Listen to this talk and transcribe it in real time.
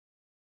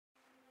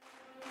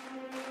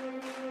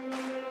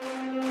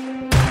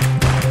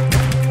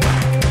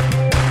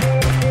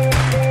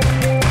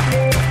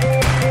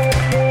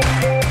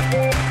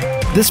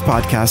This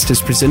podcast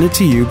is presented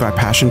to you by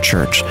Passion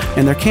Church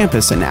and their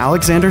campus in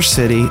Alexander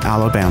City,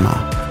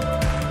 Alabama.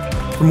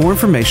 For more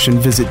information,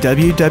 visit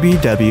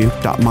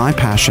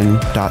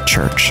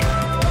www.mypassion.church.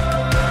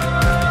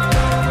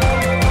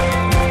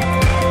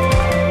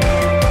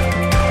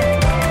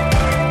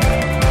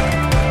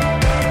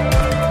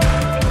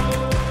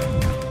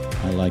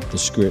 I like the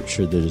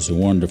scripture that is a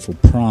wonderful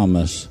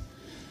promise.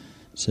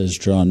 It says,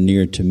 draw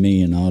near to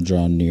me and I'll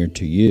draw near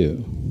to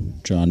you.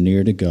 Draw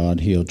near to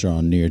God, He'll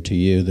draw near to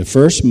you. The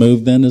first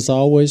move then is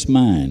always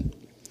mine.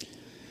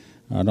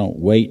 I don't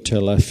wait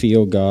till I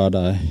feel God.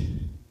 I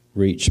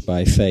reach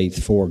by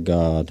faith for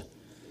God.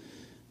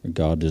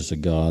 God is a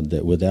God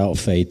that without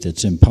faith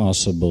it's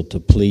impossible to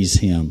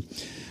please Him.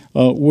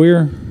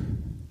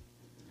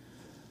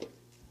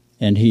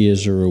 And He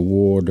is a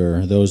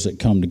rewarder. Those that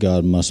come to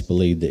God must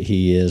believe that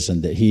He is,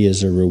 and that He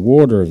is a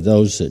rewarder of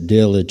those that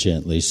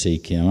diligently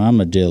seek Him. I'm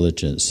a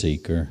diligent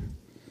seeker.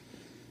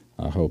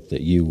 I hope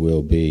that you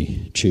will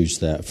be. Choose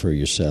that for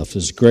yourself.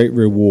 There's great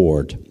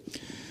reward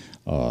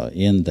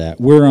in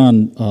that. We're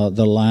on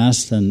the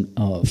last and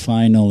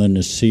final in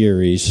the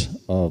series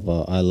of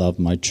I Love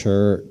My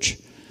Church.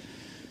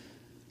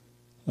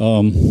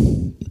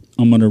 I'm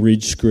going to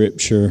read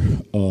scripture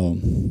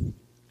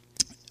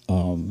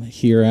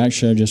here.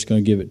 Actually, I'm just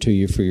going to give it to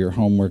you for your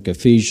homework.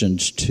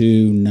 Ephesians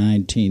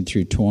 2:19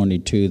 through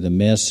 22. The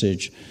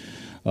Message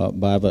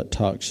Bible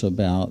talks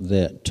about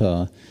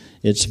that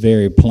it's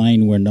very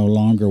plain we're no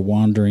longer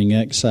wandering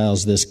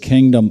exiles. This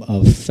kingdom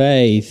of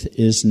faith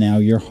is now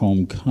your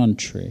home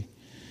country.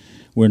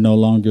 We're no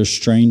longer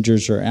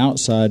strangers or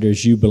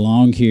outsiders. You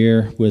belong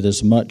here with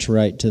as much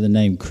right to the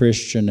name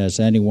Christian as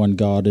anyone.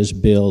 God is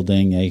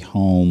building a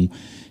home.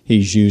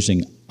 He's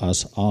using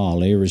us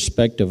all,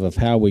 irrespective of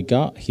how we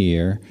got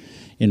here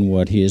in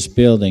what He is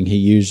building. He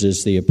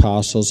uses the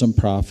apostles and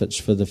prophets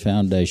for the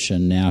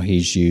foundation. Now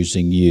He's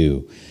using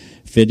you,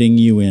 fitting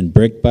you in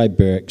brick by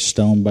brick,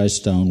 stone by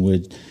stone,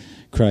 with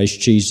Christ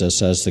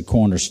Jesus as the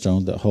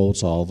cornerstone that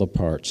holds all the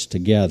parts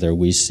together.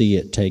 We see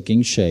it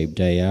taking shape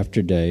day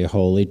after day, a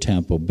holy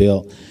temple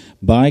built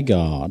by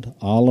God,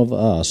 all of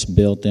us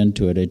built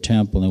into it, a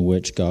temple in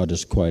which God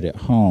is quite at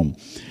home.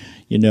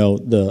 You know,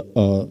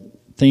 the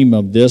theme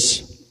of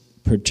this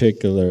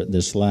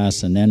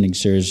last and ending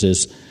series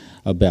is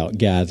about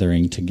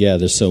gathering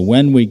together. So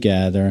when we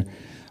gather,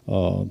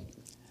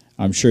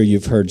 I'm sure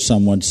you've heard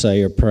someone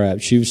say, or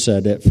perhaps you've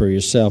said it for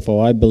yourself,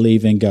 oh, I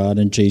believe in God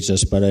and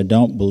Jesus, but I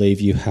don't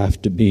believe you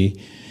have to be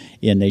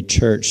in a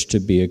church to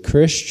be a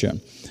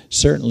Christian.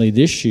 Certainly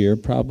this year,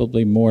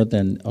 probably more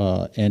than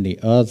any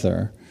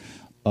other,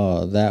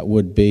 that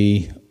would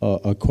be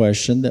a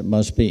question that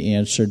must be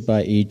answered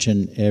by each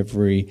and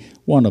every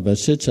one of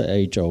us. It's an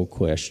age-old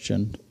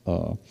question.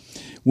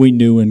 We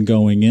knew in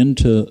going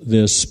into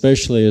this,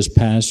 especially as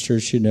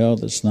pastors, you know,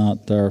 that's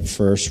not our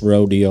first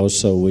rodeo,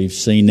 so we've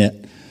seen it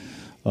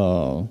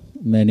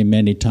many,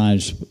 many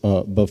times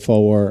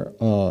before.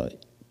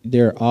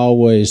 There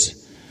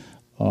always,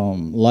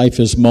 life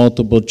is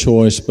multiple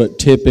choice, but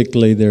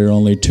typically there are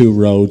only two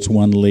roads.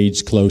 One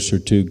leads closer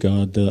to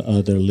God, the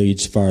other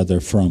leads farther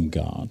from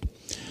God.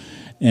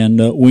 And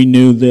we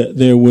knew that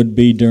there would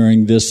be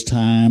during this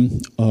time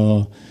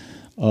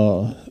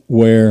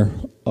where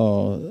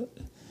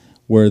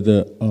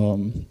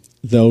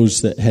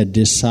those that had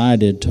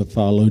decided to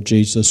follow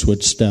Jesus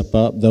would step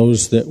up.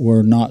 Those that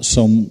were not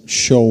so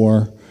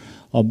sure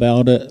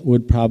about it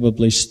would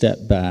probably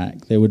step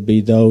back. There would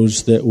be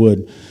those that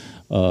would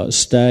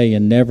stay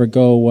and never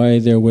go away.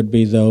 There would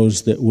be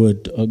those that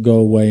would go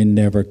away and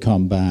never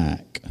come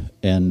back.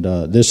 And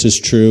this is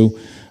true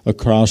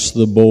across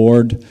the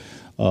board.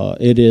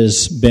 It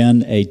has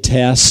been a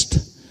test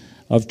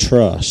of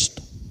trust.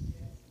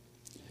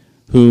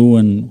 Who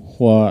and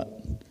what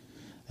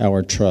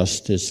our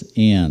trust is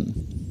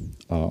in.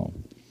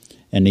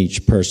 And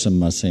each person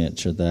must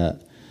answer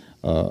that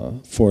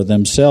for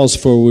themselves.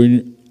 For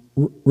we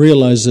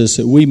realize this,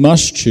 that we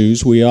must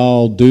choose. We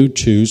all do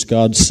choose.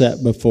 God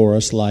set before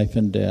us life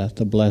and death,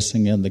 the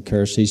blessing and the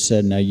curse. He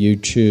said, now you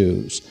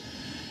choose.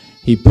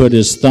 He put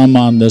His thumb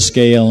on the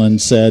scale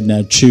and said,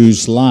 now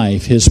choose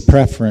life. His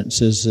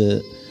preference is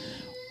that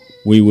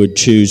we would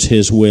choose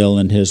His will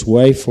and His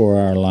way for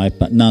our life,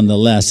 but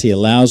nonetheless, He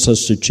allows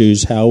us to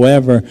choose.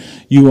 However,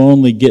 you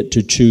only get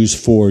to choose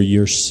for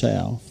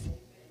yourself.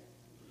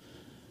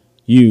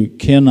 You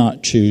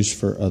cannot choose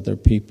for other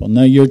people.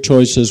 Now, your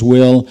choices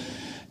will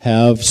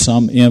have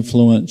some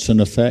influence and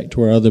effect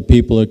where other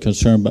people are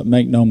concerned, but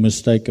make no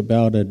mistake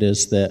about it,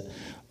 is that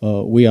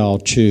we all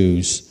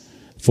choose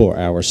for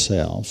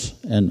ourselves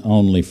and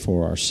only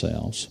for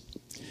ourselves.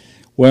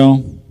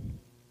 Well,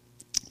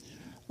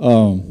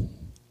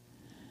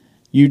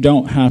 you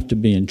don't have to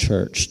be in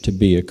church to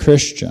be a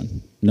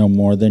Christian, no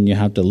more than you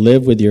have to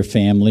live with your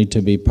family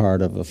to be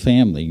part of a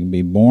family. You can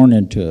be born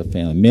into a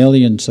family.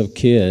 Millions of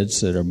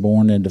kids that are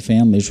born into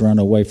families run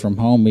away from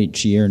home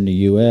each year in the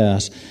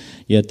U.S.,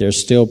 yet they're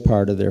still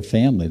part of their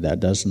family. That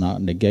does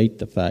not negate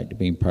the fact of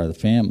being part of the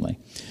family.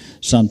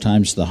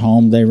 Sometimes the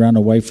home they run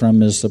away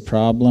from is the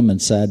problem, and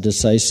sad to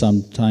say,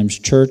 sometimes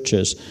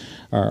churches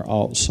are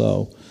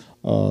also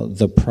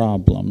the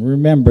problem.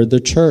 Remember, the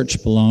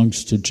church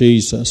belongs to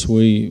Jesus.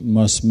 We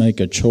must make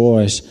a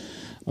choice,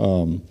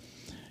 to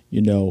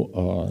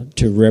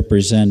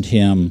represent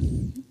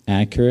him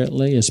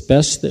accurately as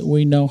best that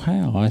we know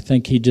how. I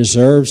think he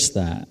deserves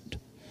that.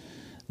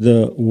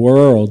 The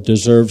world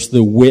deserves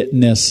the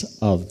witness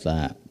of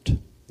that.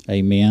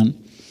 Amen.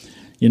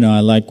 I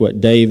like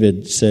what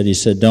David said. He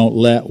said, "Don't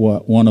let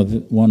what one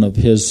of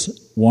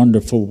his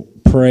wonderful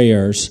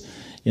prayers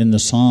in the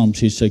Psalms."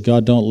 He said,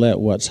 "God, don't let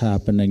what's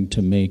happening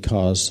to me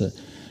cause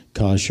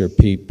your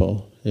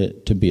people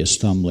to be a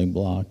stumbling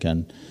block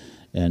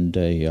and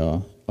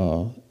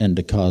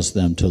to cause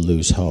them to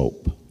lose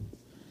hope."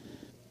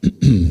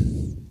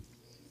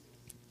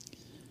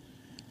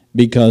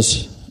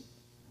 Because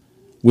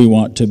we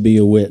want to be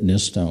a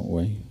witness, don't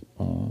we,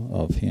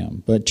 of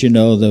him? But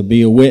to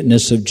be a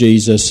witness of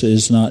Jesus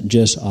is not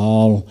just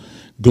all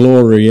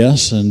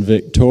glorious and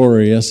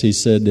victorious. He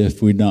said,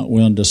 if we're not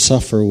willing to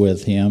suffer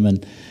with him.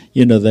 And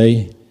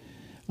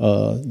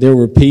there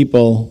were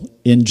people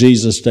in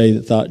Jesus' day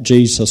that thought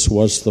Jesus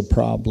was the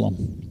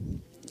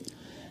problem,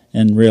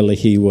 and really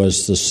he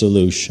was the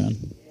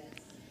solution.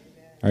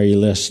 Are you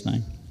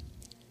listening?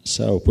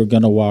 So if we're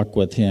going to walk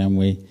with him,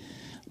 we're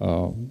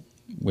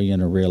going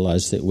to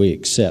realize that we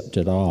accept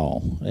it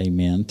all,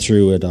 amen,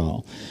 through it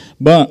all.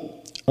 But,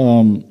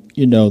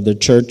 the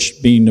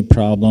church being the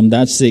problem,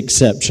 that's the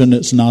exception.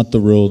 It's not the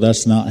rule.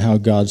 That's not how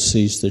God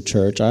sees the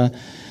church.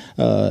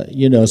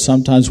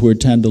 Sometimes we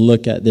tend to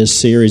look at this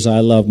series,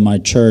 I Love My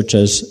Church,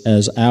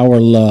 as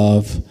our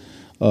love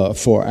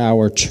for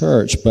our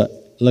church. But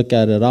look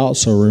at it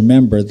also.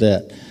 Remember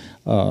that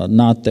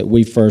not that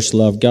we first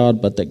loved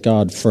God, but that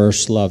God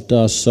first loved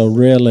us. So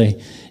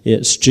really,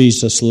 it's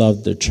Jesus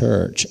loved the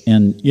church.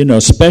 And,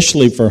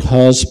 especially for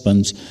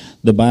husbands,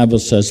 the Bible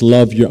says,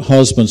 love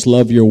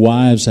your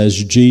wives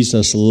as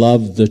Jesus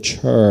loved the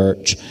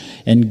church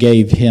and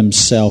gave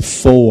himself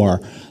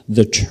for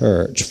the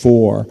church.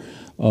 For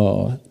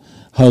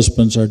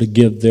husbands are to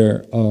give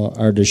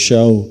are to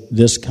show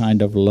this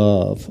kind of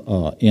love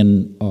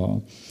in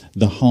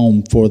the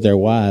home for their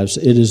wives.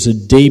 It is a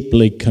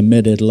deeply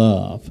committed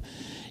love.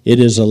 It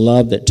is a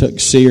love that took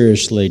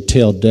seriously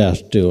till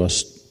death do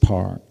us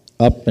part,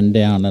 up and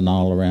down and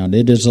all around.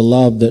 It is a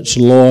love that's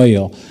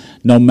loyal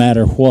no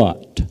matter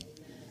what.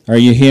 Are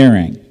you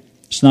hearing?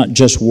 It's not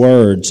just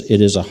words,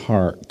 it is a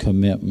heart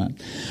commitment.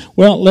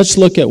 Well, let's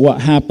look at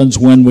what happens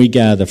when we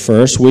gather.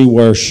 First, we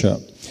worship.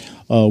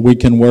 We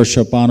can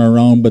worship on our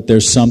own, but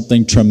there's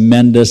something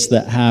tremendous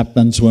that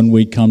happens when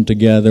we come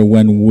together,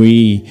 when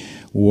we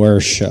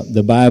worship.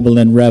 The Bible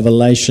in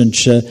Revelation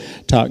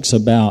talks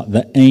about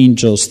the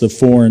angels, the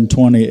 24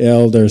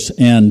 elders,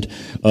 and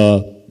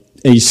a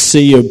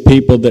sea of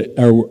people that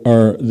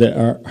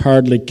are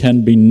hardly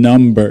can be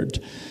numbered,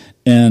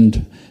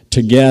 and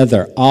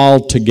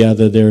all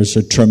together, there's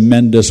a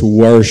tremendous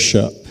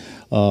worship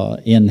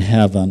in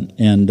heaven,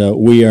 and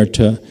we are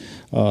to.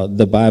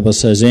 The Bible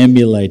says,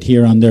 emulate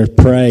here on there,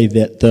 pray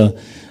that the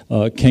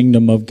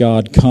kingdom of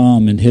God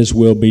come and his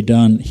will be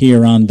done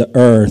here on the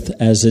earth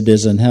as it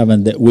is in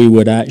heaven, that we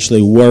would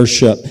actually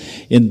worship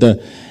and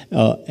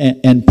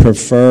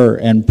prefer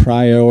and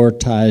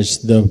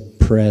prioritize the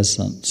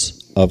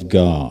presence of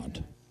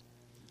God.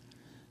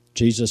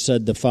 Jesus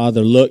said the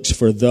Father looks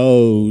for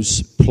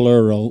those,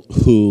 plural,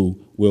 who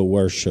will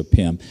worship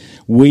him.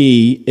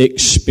 We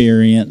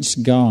experience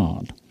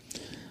God.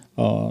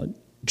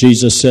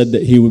 Jesus said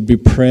that he would be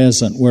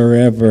present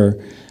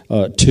wherever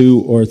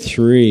 2 or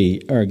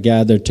 3 are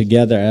gathered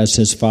together as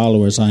his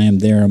followers. I am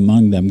there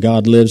among them.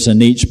 God lives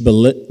in each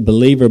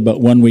believer,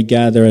 but when we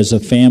gather as a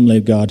family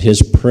of God,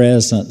 his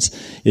presence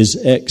is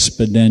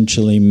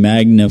exponentially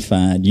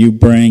magnified. You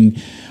bring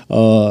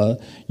your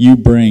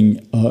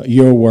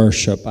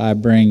worship, I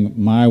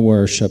bring my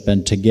worship,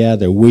 and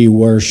together we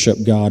worship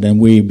God, and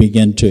we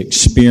begin to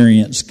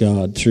experience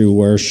God through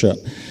worship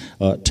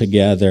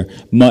together,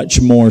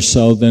 much more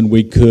so than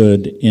we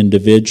could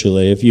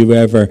individually. If you've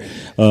ever,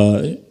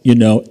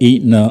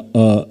 eaten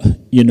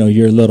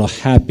your little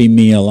happy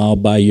meal all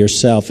by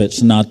yourself,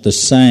 it's not the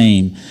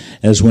same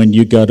as when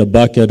you got a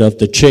bucket of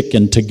the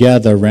chicken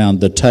together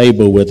around the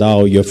table with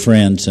all your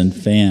friends and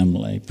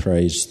family.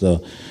 Praise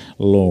the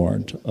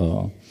Lord.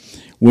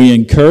 We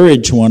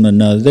encourage one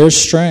another. There's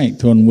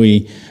strength when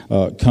we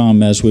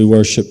come as we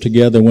worship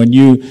together. When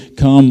you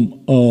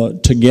come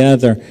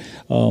together,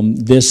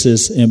 this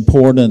is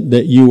important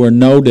that you are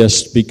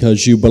noticed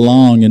because you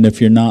belong, and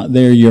if you're not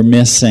there, you're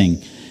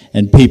missing.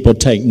 And people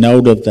take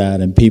note of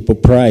that, and people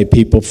pray,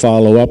 people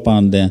follow up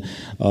on them,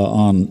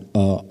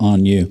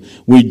 on you.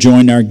 We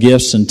join our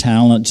gifts and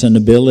talents and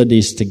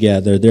abilities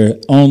together.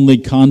 The only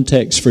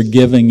context for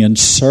giving and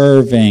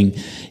serving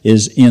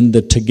is in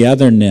the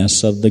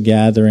togetherness of the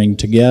gathering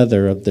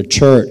together of the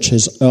church.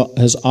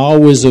 Has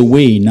always a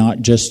we,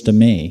 not just a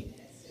me.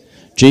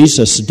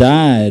 Jesus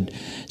died,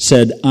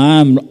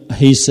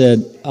 he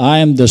said, I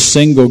am the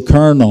single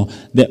kernel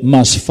that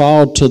must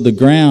fall to the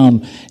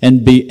ground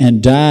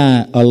and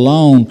die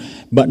alone,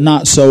 but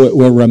not so it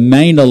will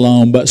remain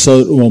alone, but so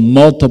it will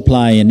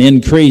multiply and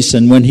increase.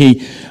 And when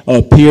he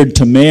appeared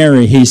to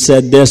Mary, he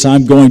said this,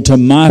 I'm going to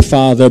my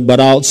Father, but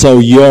also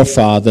your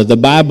Father. The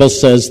Bible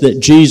says that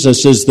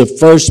Jesus is the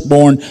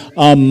firstborn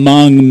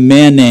among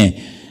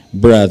many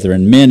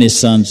brethren, many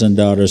sons and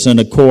daughters. And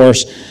of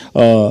course,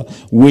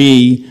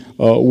 we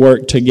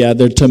work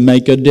together to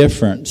make a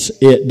difference.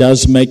 It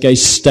does make a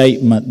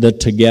statement, the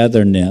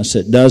togetherness.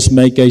 It does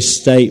make a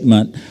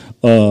statement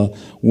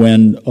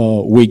when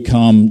we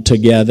come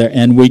together,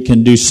 and we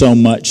can do so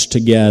much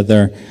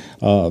together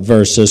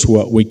versus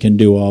what we can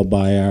do all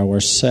by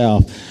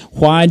ourselves.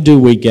 Why do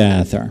we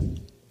gather?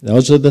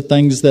 Those are the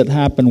things that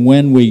happen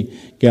when we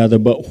gather.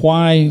 But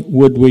why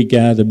would we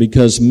gather?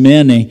 Because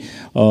many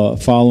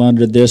fall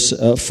under this.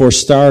 For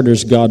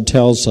starters, God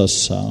tells us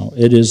so.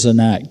 It is an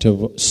act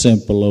of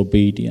simple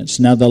obedience.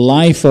 Now, the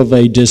life of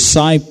a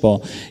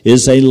disciple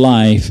is a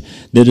life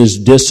that is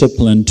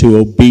disciplined to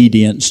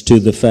obedience to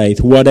the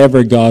faith.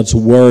 Whatever God's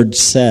Word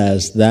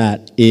says,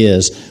 that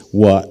is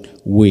what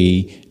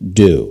we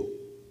do.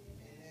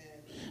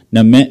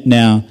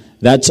 Now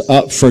that's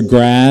up for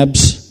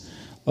grabs.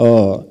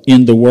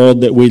 In the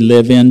world that we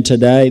live in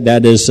today,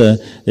 that is,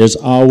 there's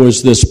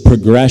always this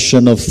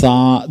progression of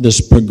thought,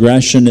 this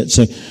progression. It's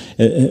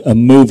a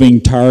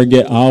moving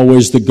target.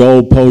 Always the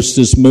goalpost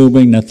is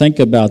moving. Now think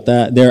about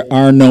that. There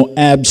are no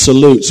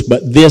absolutes,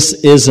 but this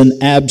is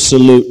an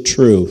absolute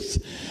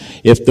truth.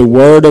 If the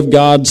Word of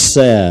God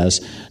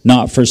says,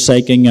 not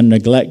forsaking and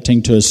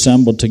neglecting to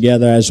assemble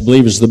together as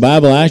believers, the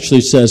Bible actually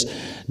says,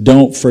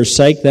 don't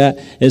forsake that.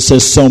 It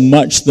says, so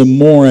much the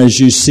more as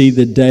you see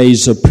the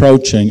days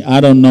approaching. I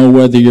don't know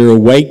whether you're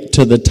awake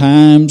to the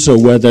times or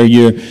whether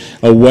you're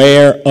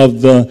aware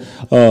of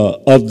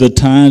the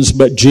times,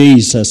 but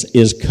Jesus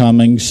is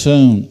coming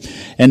soon.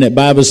 And the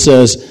Bible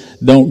says,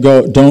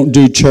 don't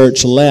do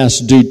church less,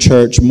 do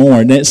church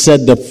more. And it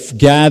said the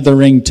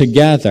gathering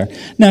together.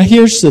 Now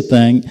here's the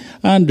thing.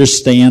 I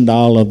understand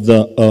all of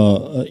the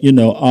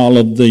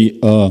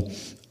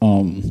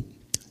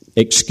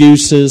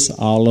excuses,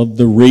 all of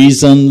the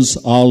reasons,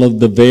 all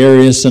of the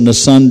various and the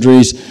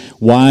sundries,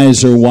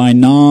 whys or why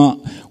not,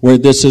 where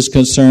this is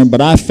concerned. But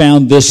I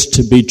found this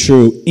to be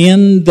true.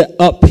 In the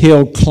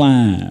uphill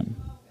climb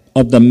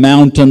of the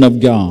mountain of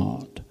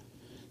God,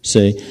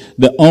 see,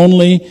 the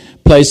only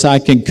place I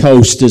can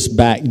coast is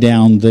back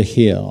down the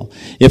hill.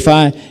 If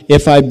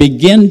I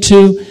begin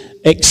to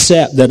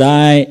accept that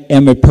I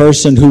am a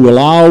person who will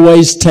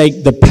always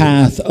take the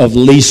path of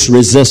least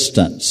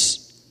resistance,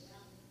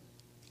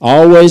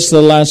 always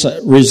the last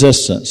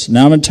resistance.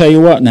 Now I'm going to tell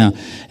you what now.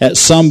 At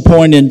some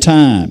point in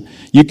time,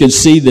 you can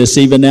see this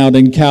even out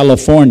in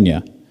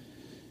California.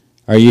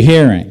 Are you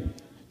hearing?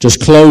 Just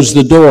close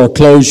the door,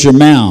 close your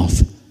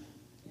mouth,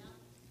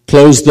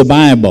 close the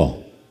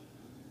Bible.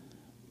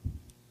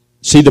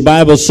 See, the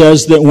Bible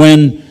says that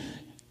when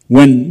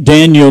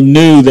Daniel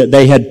knew that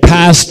they had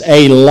passed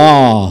a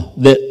law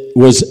that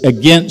was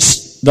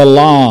against the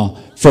law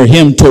for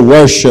him to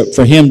worship,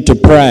 for him to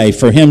pray,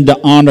 for him to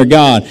honor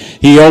God,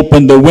 he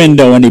opened the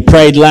window and he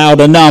prayed loud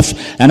enough,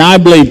 and I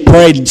believe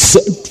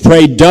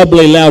prayed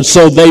doubly loud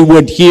so they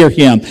would hear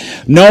him,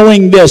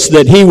 knowing this,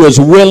 that he was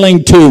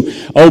willing to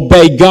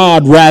obey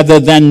God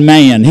rather than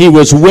man. He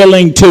was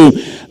willing to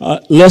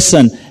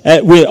listen,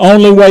 the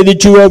only way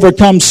that you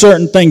overcome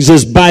certain things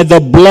is by the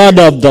blood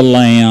of the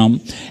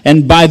Lamb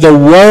and by the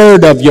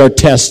word of your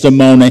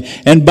testimony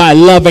and by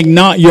loving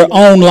not your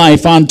own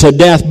life unto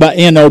death, but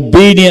in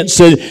obedience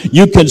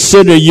you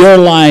consider your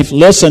life,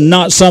 listen,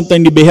 not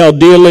something to be held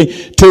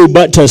dearly to,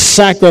 but to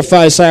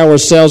sacrifice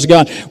ourselves,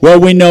 God. Well,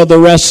 we know the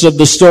rest of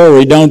the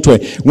story, don't we?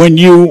 When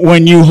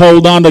you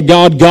hold on to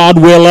God, God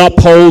will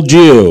uphold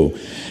you.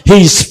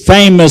 He's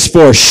famous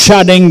for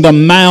shutting the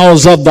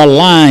mouths of the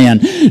lion,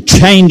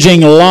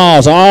 changing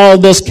laws, all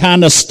this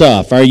kind of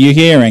stuff. Are you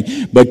hearing?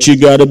 But you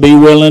got to be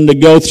willing to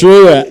go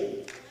through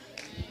it.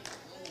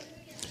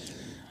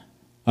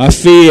 I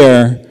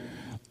fear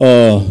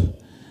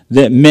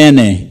that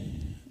many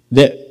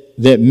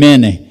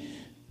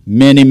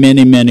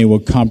will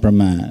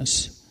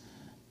compromise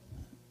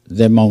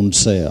them own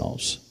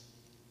selves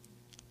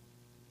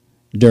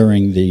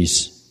during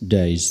these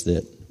days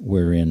that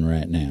we're in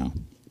right now.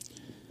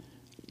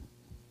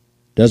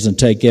 Doesn't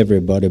take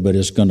everybody, but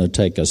it's going to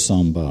take a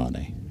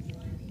somebody.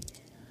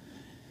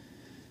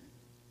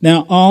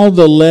 Now, all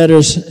the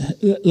letters,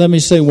 let me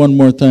say one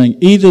more thing.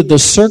 Either the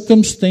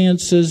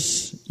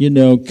circumstances,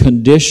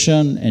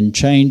 condition and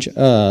change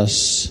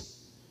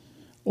us,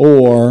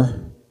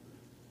 or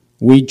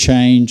we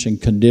change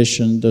and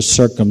condition the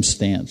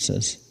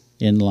circumstances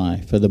in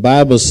life. For the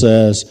Bible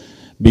says,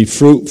 be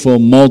fruitful,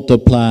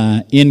 multiply,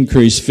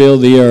 increase, fill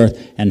the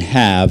earth, and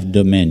have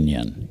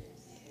dominion.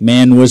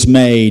 Man was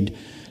made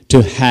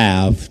to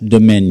have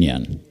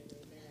dominion,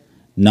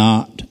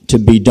 not to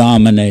be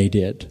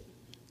dominated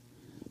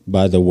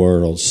by the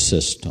world's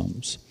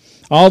systems.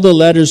 All the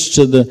letters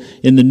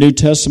in the New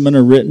Testament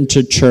are written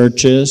to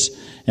churches,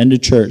 and the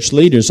church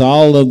leaders.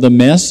 All of the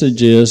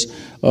messages,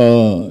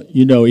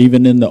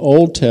 even in the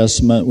Old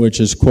Testament, which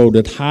is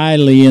quoted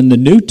highly in the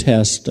New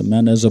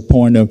Testament as a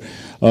point of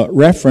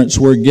reference,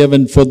 were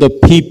given for the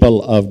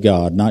people of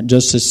God, not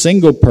just a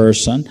single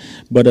person,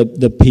 but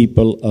the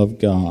people of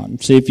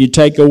God. See, if you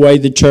take away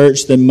the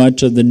church, then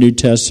much of the New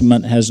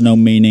Testament has no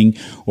meaning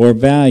or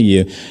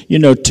value.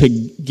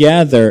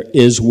 Together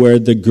is where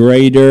the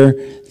greater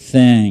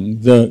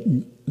thing,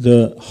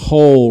 the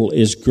whole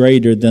is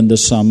greater than the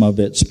sum of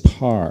its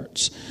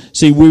parts.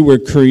 See, we were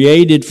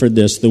created for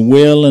this. The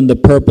will and the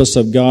purpose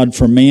of God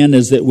for man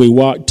is that we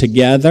walk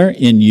together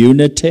in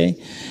unity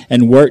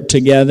and work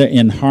together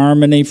in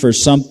harmony for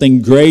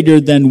something greater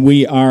than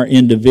we are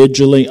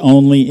individually.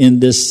 Only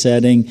in this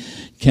setting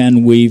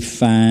can we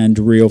find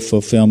real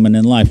fulfillment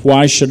in life.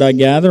 Why should I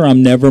gather?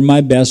 I'm never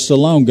my best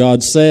alone.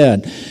 God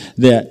said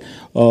that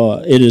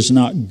it is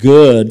not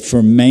good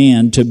for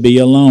man to be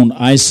alone.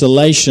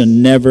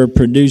 Isolation never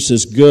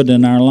produces good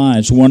in our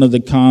lives. One of the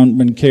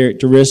common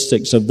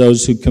characteristics of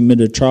those who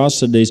commit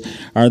atrocities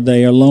are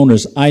they are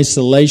loners.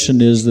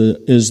 Isolation is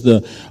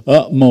the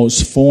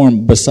utmost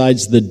form,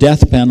 besides the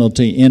death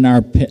penalty in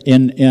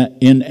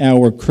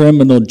our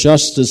criminal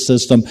justice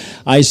system.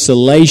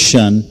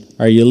 Isolation,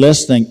 are you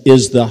listening,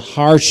 is the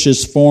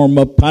harshest form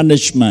of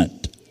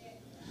punishment.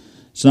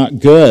 It's not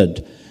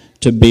good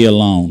to be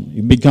alone.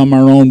 You become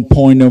our own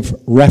point of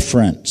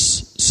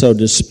reference, so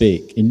to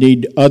speak.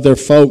 Indeed, other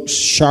folks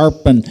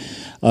sharpen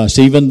us,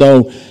 even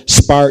though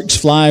sparks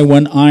fly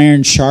when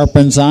iron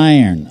sharpens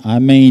iron. I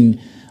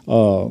mean,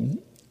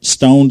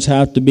 stones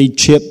have to be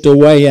chipped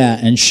away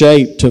at and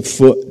shaped to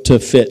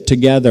fit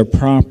together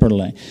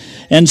properly.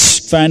 And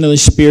finally,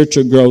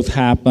 spiritual growth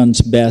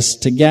happens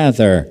best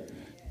together.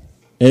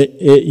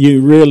 You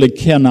really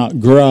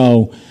cannot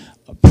grow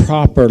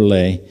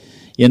properly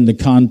in the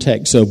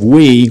context of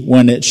we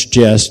when it's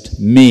just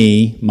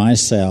me,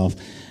 myself,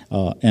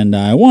 and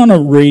I want to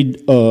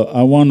read.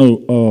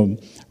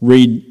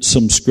 Read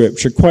some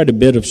scripture, quite a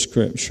bit of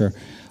scripture,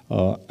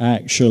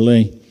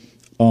 actually,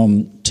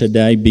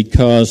 today,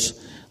 because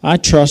I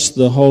trust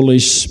the Holy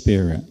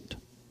Spirit,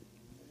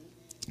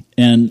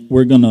 and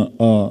we're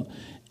gonna.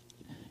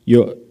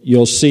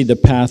 You'll see the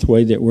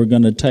pathway that we're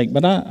going to take,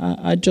 but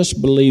I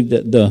just believe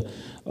that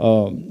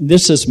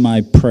this is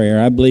my prayer.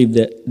 I believe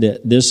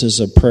that this is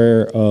a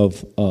prayer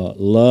of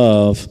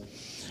love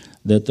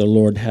that the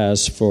Lord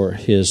has for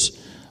His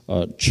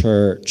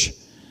church.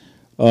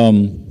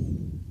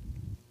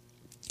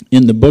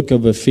 In the book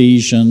of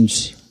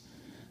Ephesians,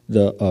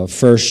 the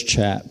first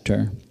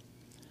chapter,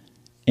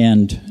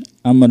 and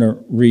I'm going to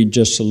read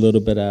just a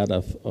little bit out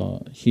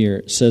of here.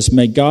 It says,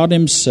 "May God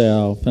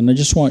Himself," and I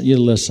just want you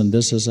to listen.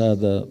 This is out of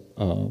the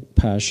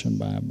Passion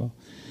Bible.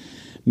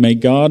 "May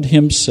God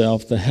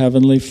Himself, the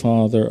Heavenly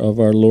Father of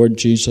our Lord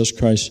Jesus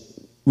Christ,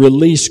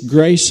 release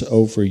grace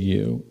over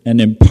you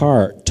and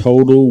impart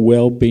total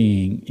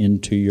well-being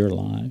into your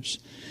lives.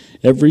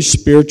 Every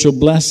spiritual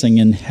blessing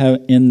in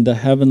the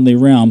heavenly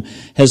realm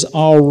has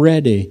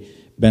already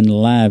been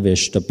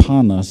lavished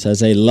upon us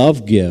as a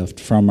love gift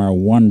from our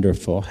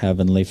wonderful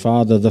Heavenly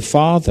Father, the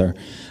Father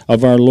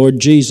of our Lord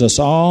Jesus,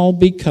 all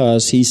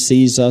because He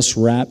sees us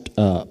wrapped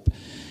up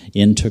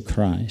into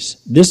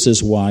Christ. This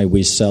is why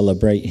we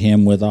celebrate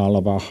Him with all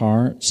of our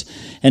hearts.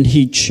 And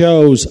He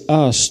chose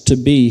us to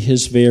be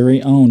His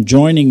very own,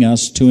 joining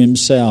us to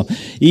Himself,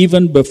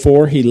 even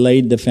before He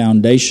laid the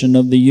foundation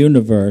of the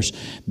universe.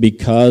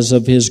 Because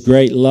of His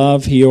great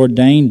love, He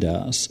ordained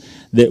us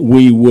that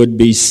we would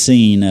be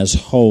seen as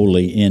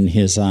holy in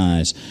His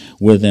eyes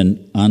with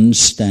an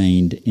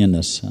unstained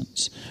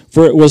innocence.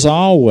 For it was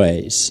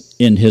always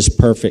in His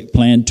perfect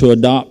plan to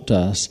adopt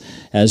us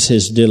as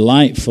His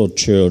delightful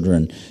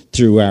children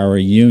through our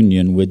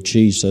union with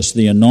Jesus,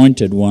 the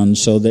Anointed One,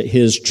 so that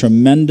His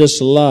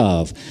tremendous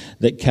love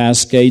that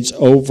cascades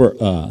over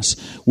us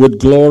would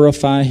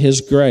glorify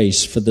His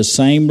grace. For the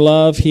same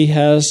love He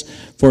has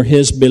for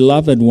His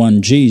beloved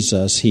one,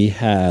 Jesus, He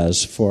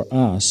has for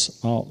us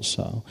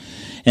also.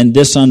 And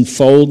this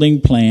unfolding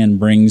plan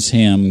brings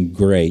Him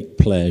great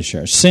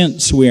pleasure.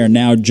 Since we are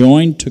now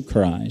joined to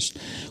Christ,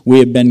 we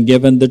have been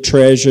given the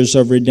treasures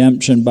of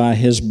redemption by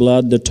His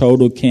blood, the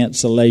total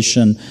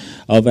cancellation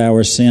of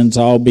our sins,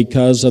 all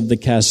because of the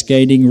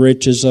cascading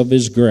riches of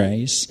His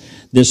grace.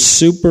 This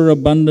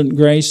superabundant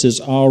grace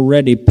is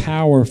already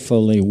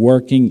powerfully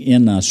working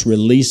in us,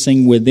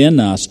 releasing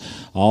within us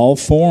all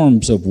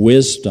forms of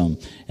wisdom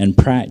and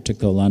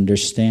practical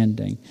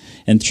understanding.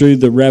 And through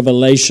the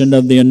revelation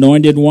of the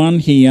Anointed One,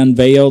 He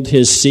unveiled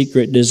His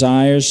secret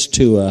desires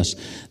to us,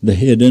 the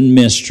hidden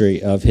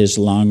mystery of His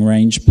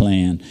long-range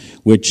plan,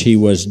 which He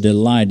was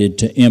delighted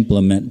to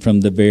implement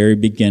from the very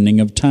beginning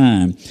of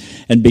time.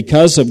 And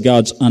because of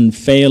God's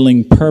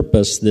unfailing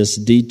purpose, this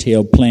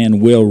detailed plan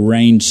will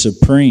reign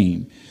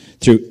supreme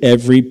through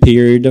every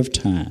period of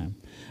time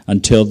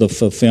until the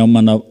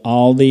fulfillment of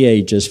all the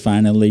ages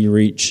finally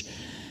reach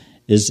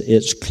is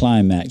its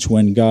climax,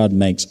 when God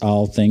makes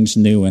all things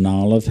new in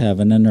all of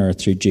heaven and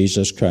earth through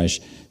Jesus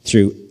Christ,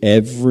 through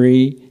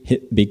every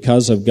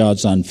Because of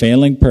God's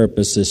unfailing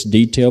purpose, this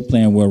detailed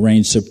plan will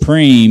reign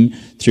supreme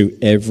through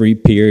every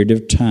period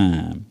of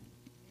time,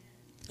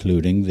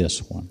 including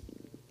this one.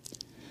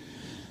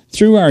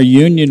 Through our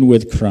union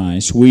with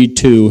Christ, we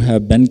too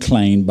have been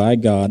claimed by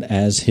God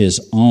as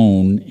His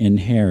own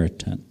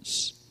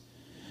inheritance.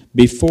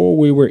 Before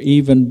we were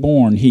even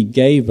born, He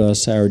gave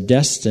us our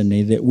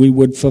destiny that we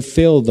would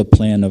fulfill the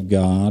plan of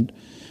God,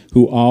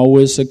 who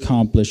always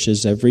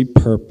accomplishes every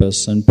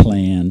purpose and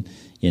plan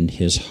in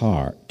His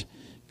heart.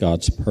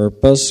 God's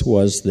purpose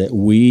was that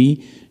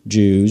we,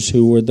 Jews,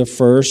 who were the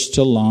first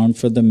to long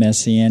for the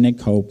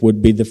Messianic hope,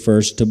 would be the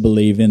first to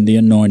believe in the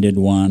Anointed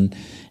One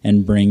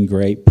and bring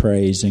great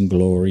praise and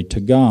glory to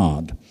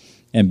God.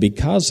 And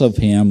because of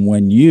Him,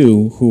 when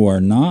you, who are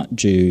not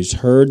Jews,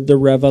 heard the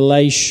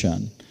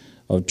revelation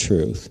of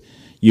truth,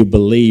 you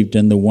believed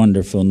in the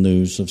wonderful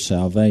news of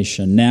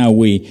salvation. Now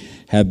we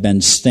have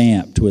been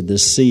stamped with the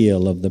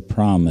seal of the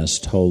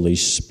promised Holy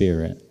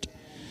Spirit.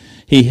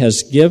 He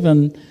is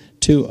given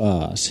to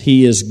us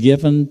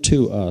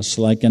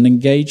like an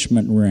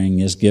engagement ring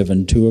is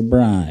given to a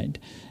bride,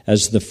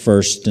 as the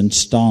first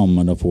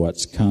installment of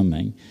what's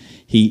coming.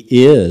 He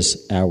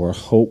is our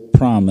hope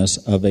promise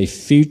of a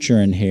future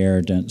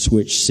inheritance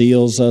which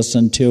seals us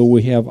until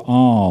we have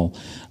all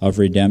of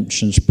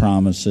redemption's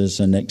promises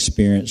and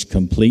experience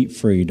complete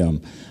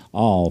freedom,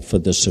 all for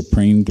the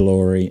supreme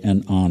glory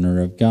and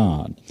honor of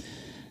God.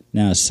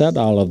 Now, I said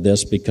all of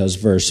this because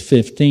verse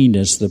 15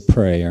 is the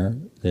prayer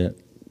that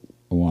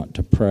I want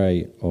to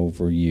pray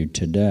over you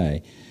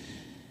today.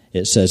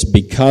 It says,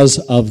 because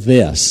of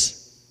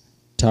this.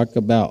 Talk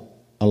about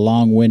a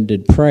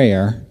long-winded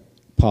prayer.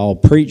 Paul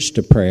preached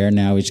a prayer,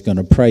 now he's going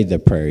to pray the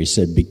prayer. He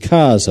said,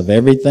 because of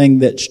everything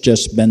that's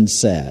just been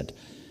said,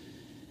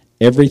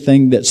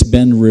 everything that's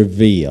been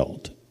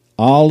revealed,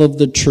 all of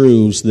the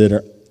truths that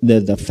are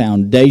the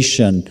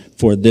foundation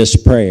for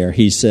this prayer,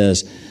 he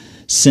says,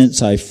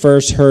 since I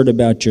first heard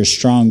about your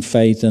strong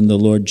faith in the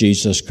Lord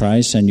Jesus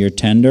Christ and your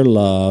tender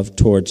love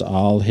towards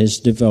all His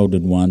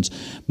devoted ones,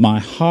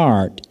 my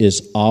heart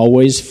is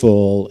always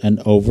full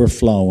and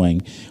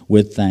overflowing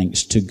with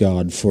thanks to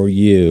God for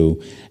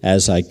you,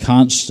 as I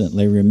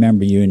constantly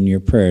remember you in your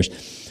prayers.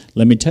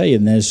 Let me tell you,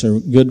 there's a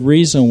good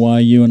reason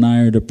why you and I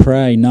are to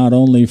pray, not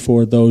only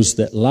for those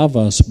that love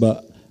us,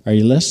 but, are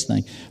you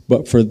listening?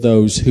 But for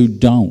those who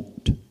don't.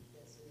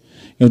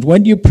 And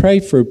when you pray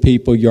for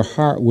people, your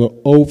heart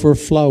will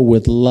overflow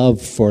with love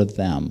for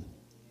them,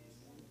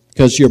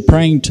 because you're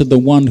praying to the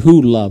one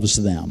who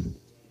loves them.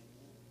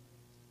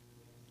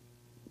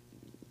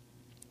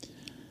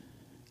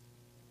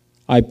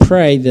 I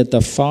pray that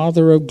the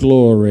Father of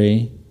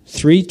glory,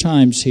 3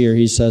 times here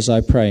he says,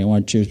 I pray. I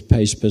want you to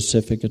pay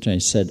specific attention. He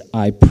said,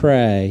 I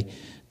pray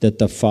that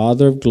the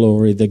Father of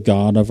glory, the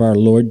God of our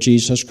Lord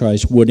Jesus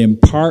Christ, would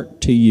impart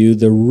to you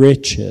the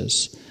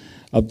riches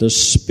of the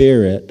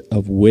spirit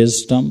of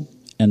wisdom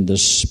and the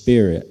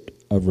spirit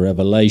of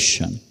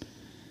revelation.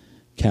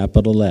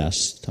 Capital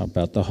S, talk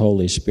about the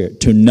Holy Spirit.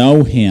 To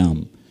know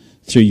Him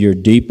through your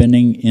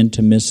deepening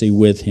intimacy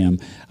with Him.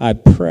 I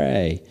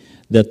pray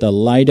that the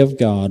light of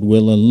God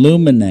will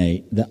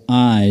illuminate the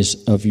eyes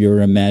of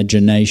your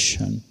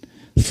imagination,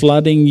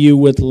 flooding you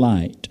with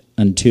light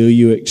until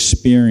you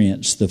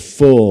experience the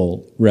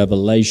full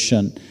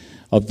revelation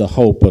of the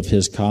hope of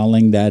His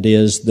calling, that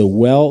is, the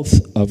wealth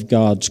of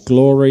God's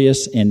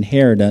glorious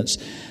inheritance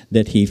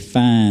that He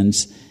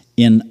finds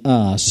in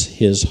us,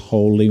 His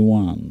holy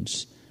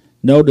ones.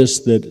 Notice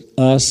that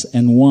us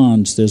and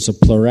ones, there's a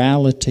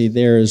plurality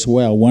there as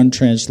well. One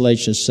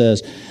translation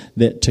says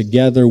that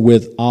together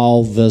with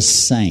all the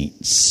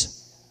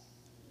saints,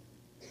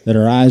 that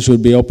our eyes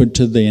would be open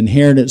to the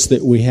inheritance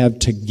that we have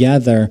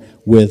together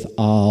with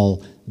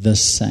all the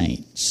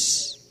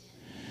saints.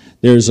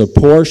 There's a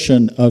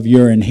portion of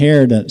your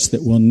inheritance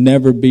that will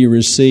never be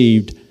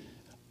received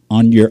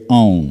on your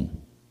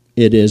own.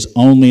 It is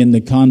only in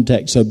the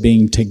context of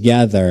being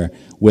together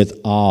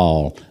with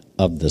all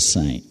of the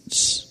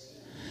saints.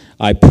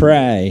 I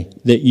pray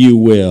that you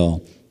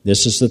will.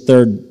 This is the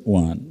third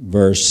one.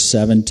 Verse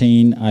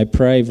 17, I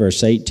pray.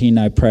 Verse 18,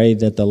 I pray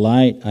that the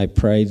light, I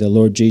pray the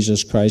Lord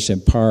Jesus Christ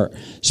impart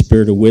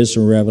spirit of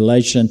wisdom,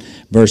 revelation.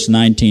 Verse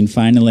 19,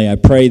 finally, I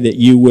pray that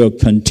you will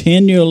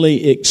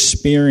continually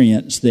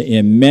experience the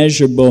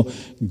immeasurable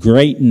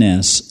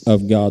greatness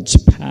of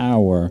God's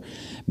power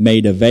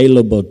made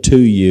available to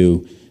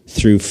you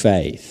through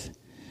faith.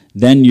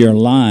 Then your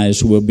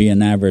lives will be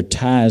an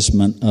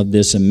advertisement of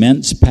this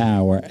immense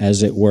power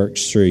as it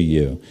works through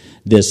you.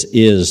 This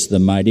is the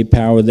mighty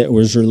power that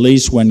was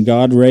released when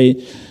God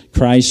raised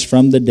Christ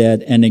from the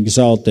dead and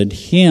exalted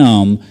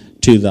Him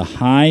to the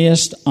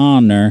highest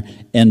honor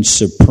and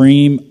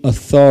supreme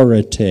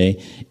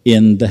authority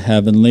in the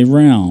heavenly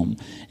realm.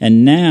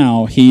 And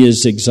now He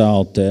is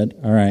exalted.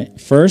 All right,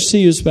 first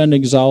He has been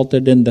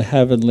exalted in the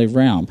heavenly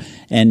realm.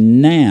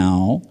 And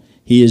now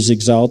He is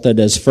exalted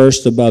as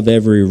first above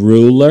every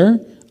ruler,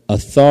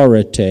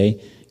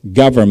 authority,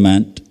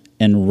 government,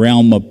 and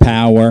realm of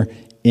power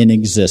in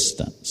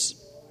existence.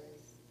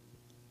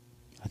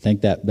 I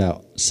think that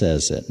about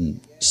says it and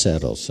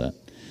settles it.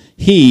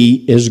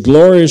 He is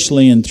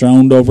gloriously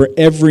enthroned over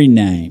every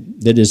name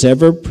that is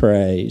ever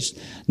praised,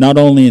 not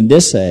only in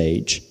this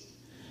age,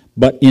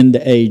 but in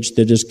the age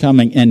that is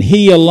coming. And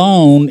He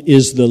alone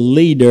is the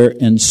leader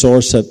and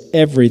source of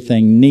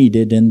everything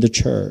needed in the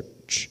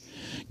church.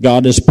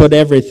 God has put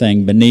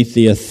everything beneath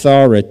the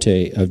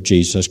authority of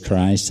Jesus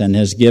Christ and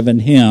has given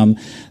Him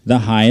the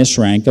highest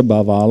rank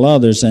above all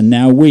others. And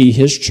now we,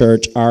 His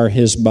church, are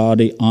His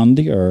body on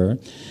the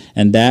earth,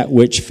 and that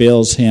which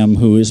fills Him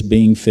who is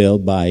being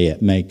filled by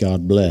it. May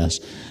God bless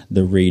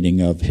the reading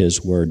of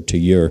His word to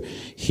your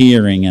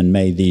hearing, and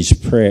may this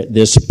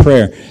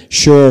prayer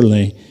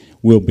surely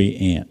will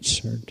be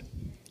answered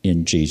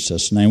in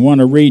Jesus' name. I want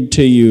to read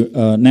to you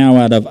now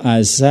out of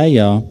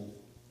Isaiah,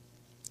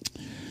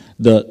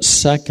 the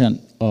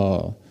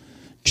 2nd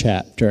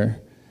chapter,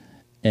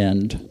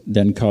 and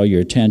then call your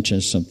attention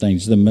to some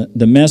things.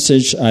 The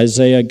message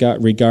Isaiah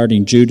got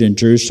regarding Judah and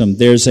Jerusalem: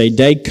 there's a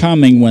day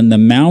coming when the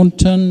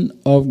mountain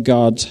of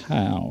God's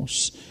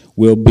house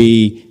will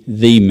be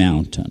the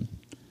mountain,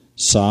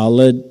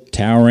 solid,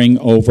 towering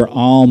over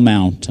all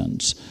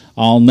mountains.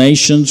 All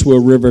nations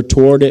will river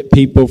toward it.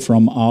 People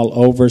from all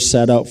over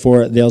set out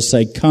for it. They'll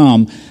say,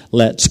 "Come,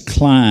 let's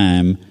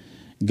climb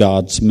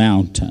God's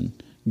mountain.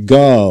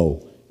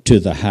 Go to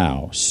the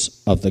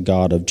house of the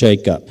God of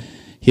Jacob.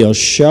 He'll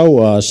show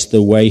us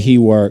the way He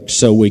works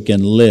so we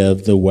can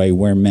live the way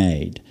we're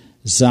made."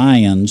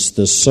 Zion's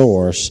the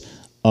source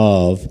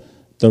of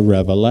the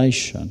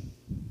revelation.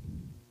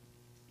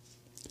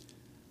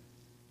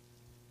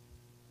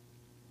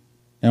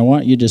 And I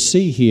want you to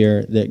see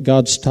here that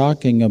God's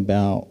talking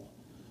about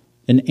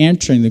and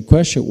answering the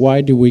question,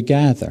 why do we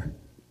gather?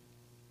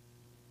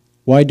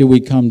 Why do we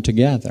come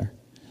together?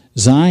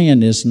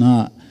 Zion is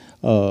not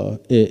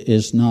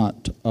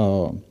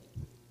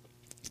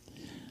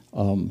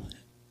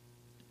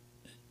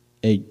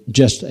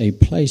just a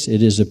place.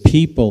 It is a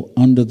people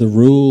under the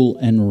rule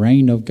and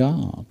reign of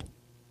God,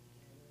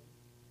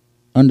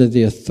 under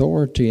the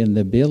authority and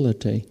the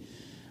ability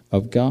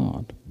of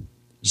God.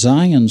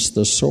 Zion's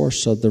the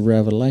source of the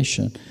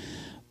revelation,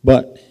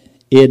 but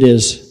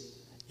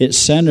it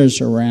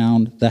centers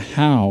around the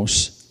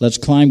house. Let's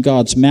climb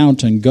God's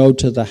mountain, go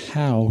to the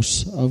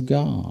house of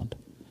God,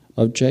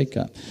 of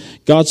Jacob.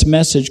 God's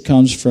message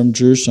comes from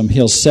Jerusalem.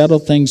 He'll settle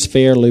things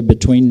fairly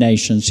between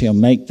nations. He'll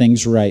make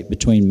things right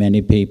between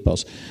many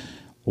peoples.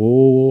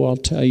 Oh, I'll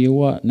tell you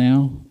what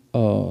now.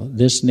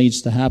 This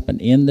needs to happen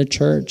in the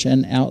church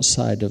and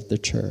outside of the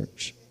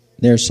church.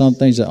 There are some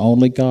things that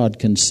only God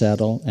can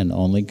settle and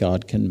only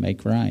God can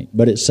make right.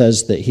 But it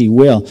says that He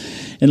will.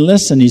 And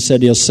listen, He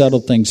said He'll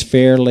settle things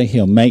fairly.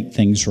 He'll make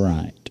things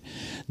right.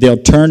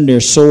 They'll turn their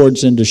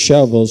swords into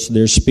shovels,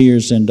 their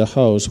spears into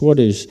hoes. What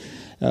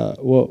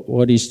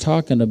He's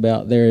talking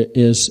about there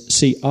is,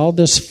 see, all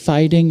this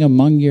fighting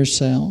among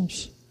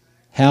yourselves,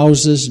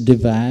 houses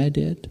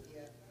divided.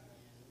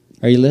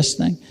 Are you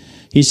listening?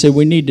 He said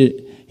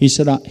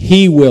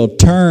He will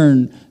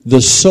turn the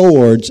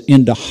swords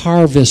into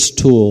harvest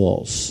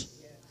tools.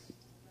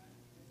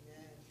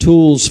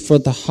 Tools for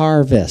the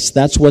harvest.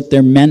 That's what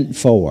they're meant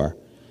for.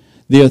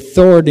 The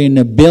authority and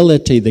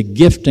ability, the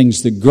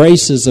giftings, the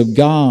graces of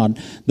God,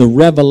 the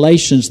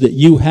revelations that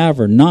you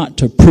have are not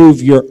to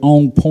prove your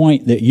own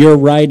point that you're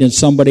right and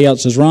somebody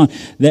else is wrong.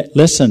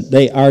 Listen,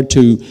 they are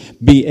to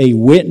be a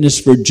witness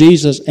for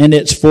Jesus, and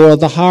it's for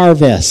the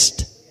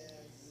harvest.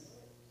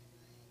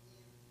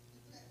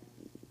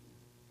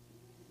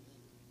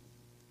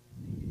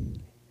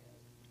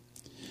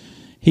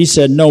 He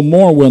said, no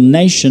more will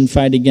nation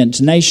fight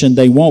against nation.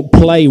 They won't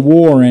play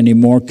war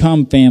anymore.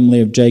 Come, family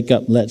of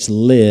Jacob, let's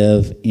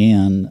live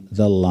in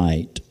the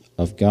light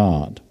of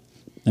God.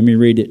 Let me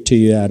read it to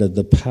you out of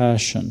the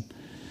Passion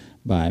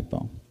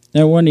Bible.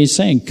 Now, when he's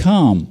saying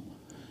come,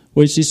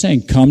 what is he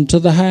saying? Come to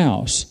the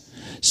house.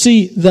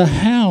 See, the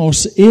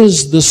house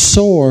is the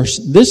source.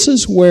 This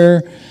is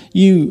where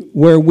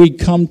we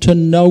come to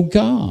know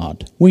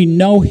God. We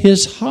know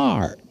His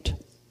heart.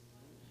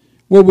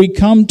 Where we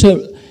come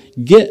to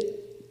get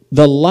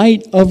the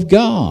light of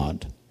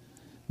God,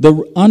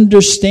 the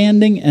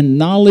understanding and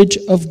knowledge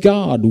of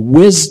God,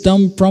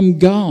 wisdom from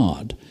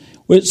God.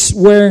 It's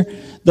where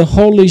the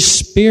Holy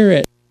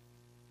Spirit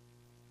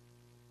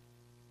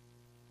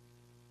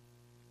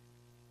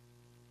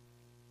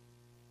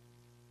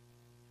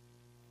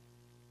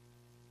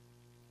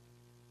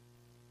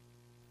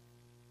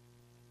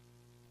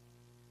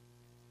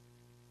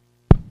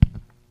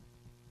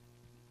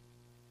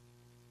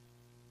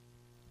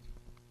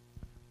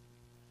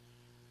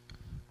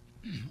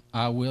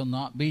I will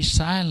not be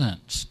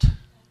silenced.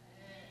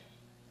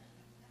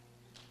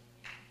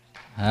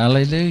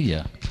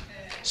 Hallelujah.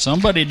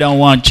 Somebody don't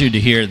want you to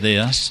hear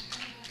this.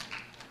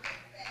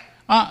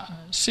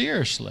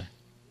 Seriously.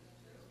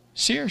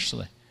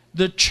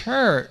 The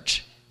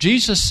church,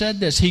 Jesus said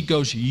this. He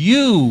goes,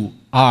 you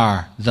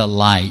are the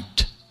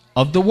light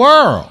of the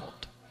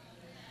world.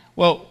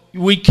 Well,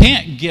 we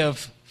can't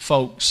give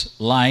folks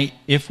light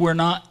if we're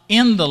not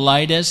in the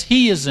light as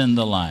He is in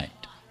the light.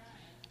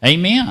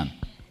 Amen.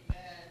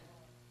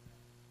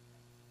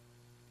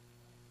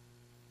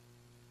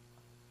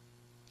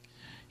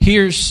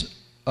 here's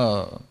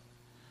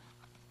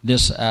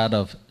this out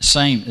of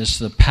it's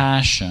the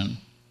Passion,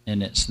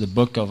 and it's the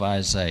book of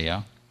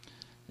Isaiah.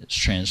 It's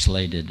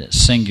translated as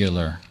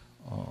singular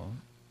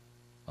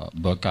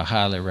book. I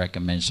highly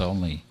recommend. It's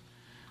only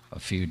a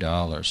few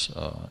dollars.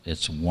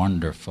 It's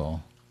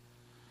wonderful.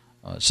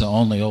 It's the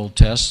only Old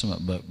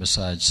Testament book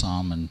besides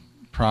Psalm and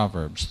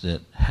Proverbs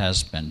that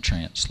has been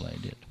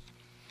translated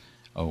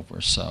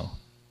over. So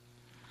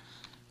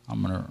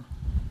I'm going to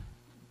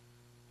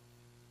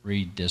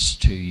read this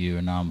to you,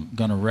 and I'm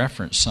going to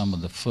reference some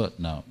of the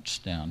footnotes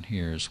down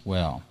here as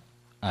well.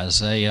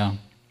 Isaiah,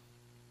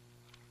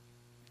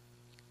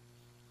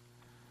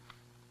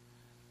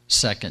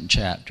 2nd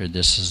chapter.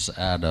 This is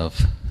out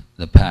of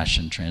the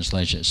Passion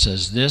Translation. It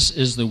says, "This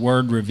is the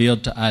word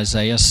revealed to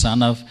Isaiah,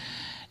 son of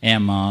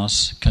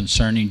Amos,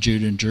 concerning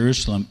Judah and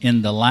Jerusalem.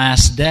 In the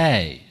last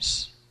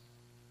days,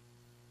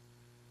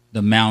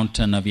 the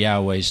mountain of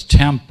Yahweh's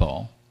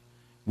temple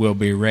will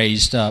be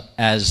raised up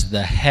as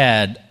the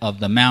head of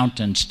the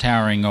mountains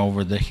towering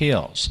over the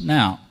hills."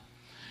 Now,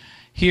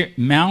 here,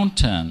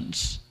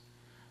 mountains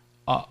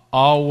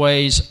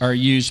always are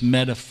used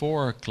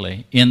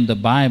metaphorically in the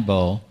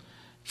Bible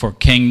for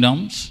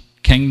kingdoms.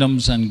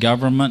 Kingdoms and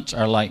governments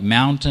are like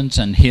mountains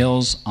and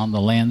hills on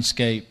the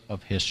landscape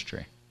of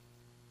history.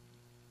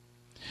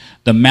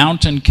 The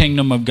mountain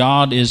kingdom of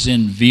God is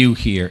in view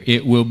here.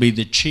 It will be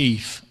the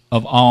chief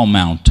of all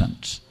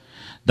mountains,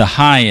 the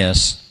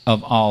highest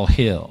of all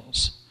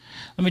hills.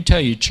 Let me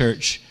tell you,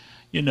 church,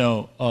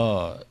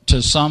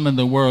 to some in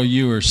the world,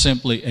 you are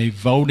simply a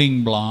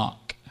voting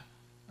block.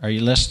 Are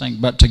you listening?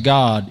 But to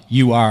God,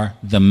 you are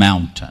the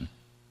mountain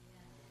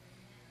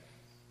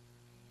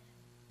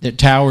that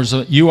towers.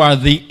 You are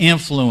the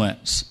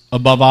influence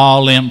above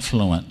all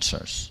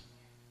influencers.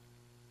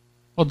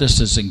 Well, this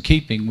is in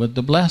keeping with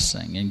the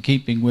blessing, in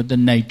keeping with the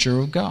nature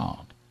of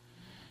God,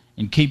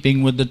 in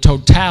keeping with the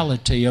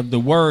totality of the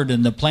Word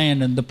and the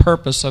plan and the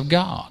purpose of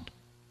God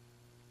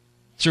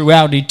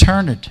throughout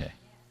eternity.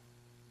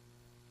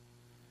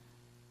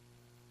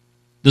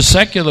 The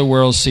secular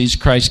world sees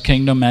Christ's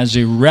kingdom as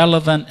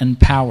irrelevant and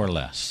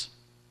powerless.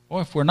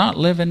 Boy, if we're not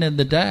living in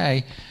the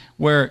day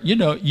where,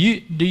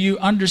 do you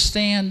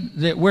understand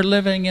that we're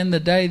living in the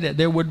day that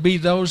there would be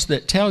those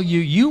that tell you,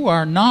 you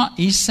are not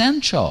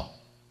essential.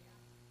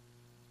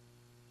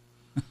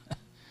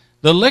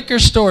 The liquor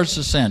store's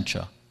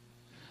essential.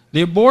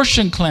 The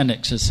abortion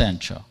clinic's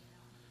essential.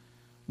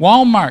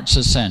 Walmart's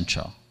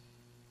essential.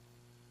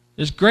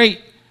 There's great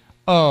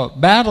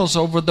battles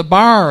over the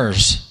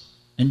bars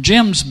and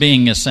gyms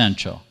being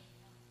essential.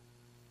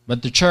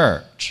 But the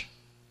church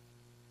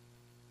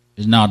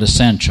is not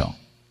essential.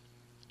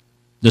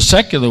 The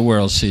secular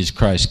world sees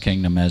Christ's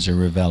kingdom as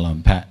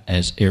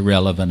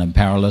irrelevant and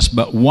powerless.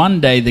 But one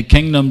day the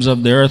kingdoms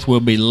of the earth will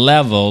be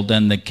leveled,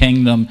 and the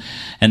kingdom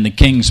and the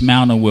king's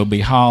mountain will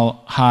be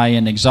high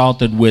and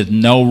exalted. With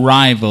no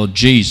rival,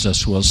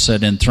 Jesus will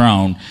sit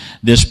enthroned.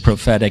 This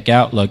prophetic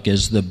outlook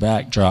is the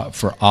backdrop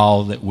for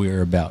all that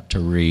we're about to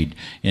read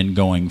in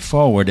going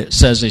forward. It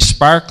says, a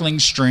sparkling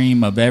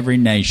stream of every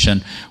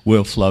nation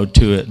will flow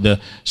to it. The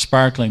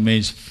sparkling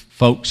means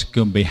folks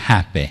can be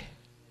happy.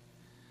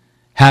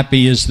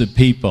 Happy is the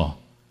people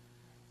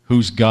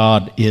whose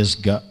God is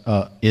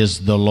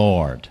the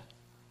Lord.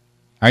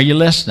 Are you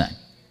listening?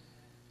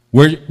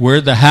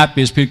 We're the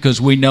happiest because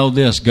we know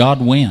this: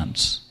 God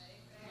wins.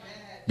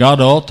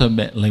 God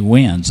ultimately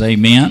wins.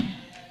 Amen?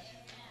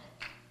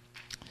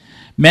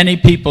 Many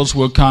peoples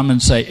will come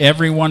and say,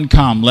 everyone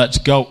come, let's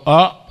go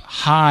up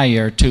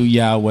higher to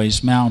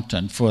Yahweh's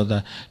mountain,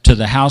 to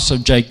the house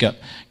of Jacob.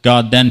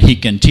 God, then He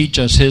can teach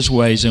us His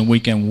ways and we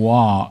can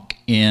walk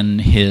in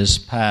His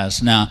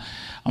paths. Now,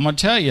 I'm going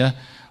to tell you,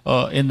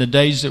 in the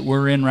days that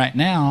we're in right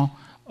now,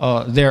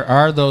 there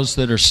are those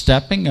that are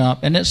stepping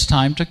up, and it's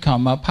time to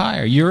come up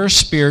higher. You're a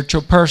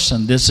spiritual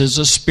person. This is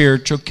a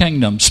spiritual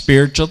kingdom.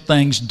 Spiritual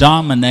things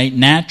dominate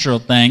natural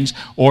things,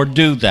 or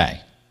do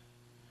they?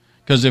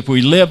 Because if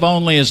we live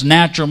only as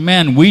natural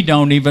men, we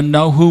don't even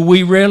know who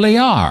we really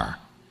are.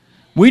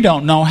 We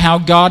don't know how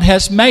God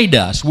has made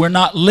us. We're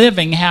not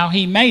living how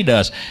He made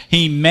us.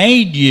 He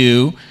made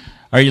you.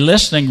 Are you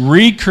listening?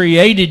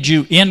 Recreated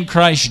you in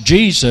Christ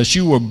Jesus.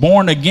 You were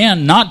born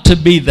again not to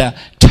be the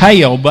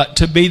tail, but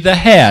to be the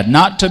head.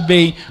 Not to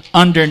be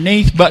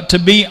underneath, but to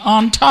be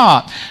on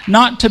top.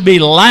 Not to be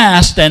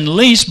last and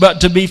least, but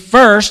to be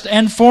first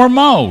and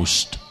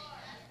foremost.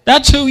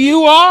 That's who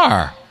you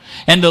are.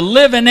 And to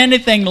live in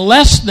anything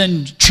less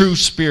than true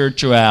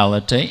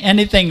spirituality,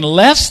 anything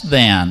less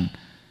than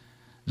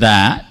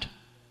that,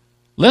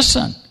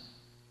 listen,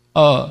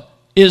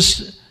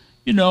 is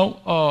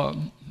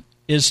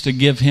to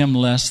give Him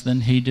less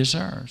than He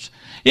deserves.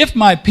 If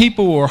my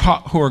people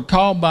who are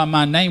called by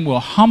my name will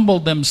humble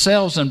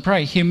themselves and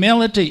pray.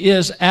 Humility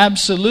is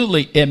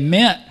absolutely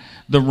admit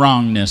the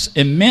wrongness,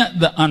 admit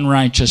the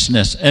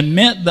unrighteousness,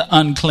 admit the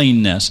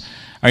uncleanness.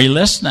 Are you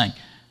listening?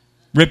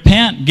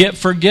 Repent, get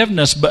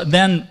forgiveness, but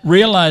then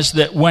realize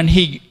that when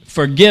He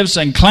forgives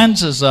and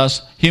cleanses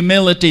us,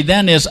 humility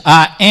then is,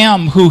 I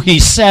am who He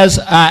says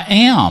I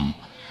am.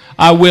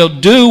 I will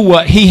do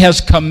what he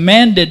has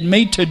commanded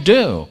me to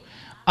do.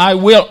 I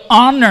will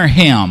honor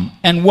him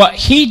and what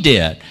he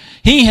did.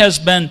 He has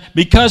been,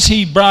 because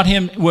he brought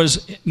him,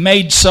 was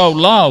made so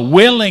low,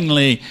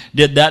 willingly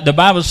did that. The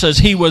Bible says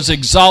he was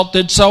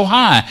exalted so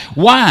high.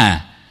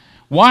 Why?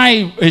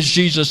 Why is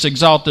Jesus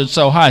exalted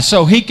so high?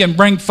 So he can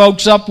bring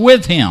folks up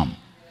with him.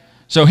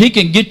 So he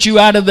can get you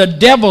out of the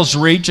devil's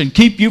reach and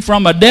keep you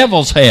from a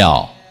devil's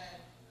hell.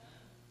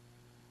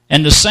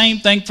 And the same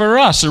thing for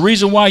us. The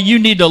reason why you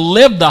need to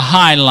live the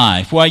high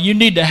life, why you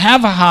need to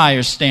have a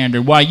higher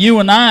standard, why you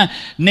and I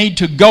need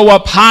to go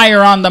up higher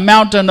on the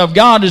mountain of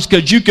God is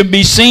because you can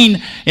be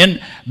seen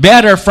in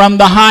better from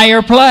the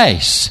higher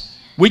place.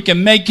 We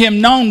can make him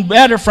known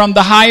better from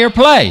the higher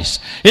place.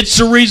 It's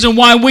the reason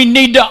why we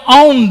need to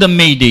own the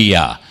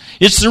media.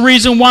 It's the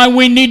reason why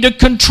we need to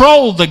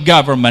control the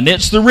government.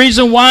 It's the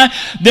reason why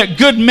that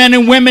good men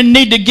and women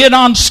need to get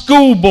on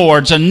school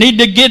boards and need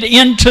to get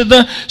into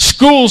the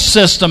school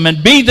system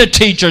and be the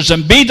teachers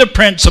and be the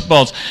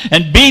principals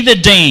and be the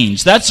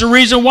deans. That's the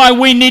reason why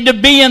we need to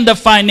be in the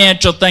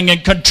financial thing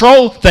and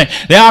control thing.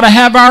 They ought to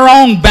have our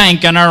own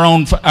bank and our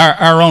own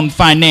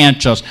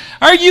financials.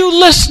 Are you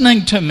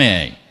listening to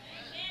me?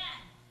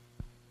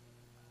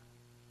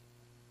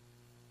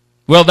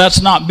 Well,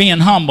 that's not being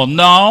humble.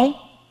 No.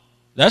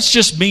 That's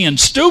just being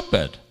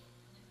stupid.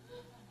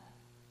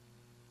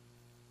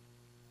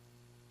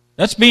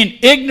 That's being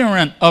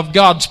ignorant of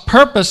God's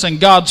purpose and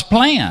God's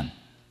plan.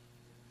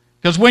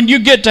 Because when you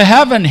get to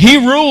heaven, he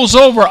rules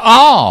over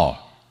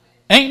all.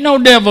 Ain't no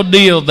devil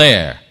deal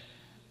there.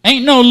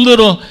 Ain't no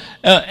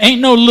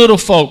little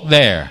folk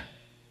there.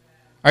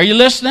 Are you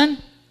listening?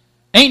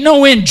 Ain't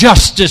no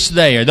injustice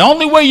there. The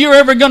only way you're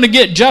ever going to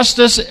get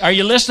justice, are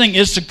you listening,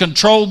 is to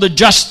control the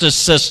justice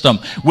system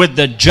with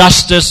the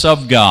justice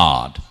of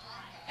God.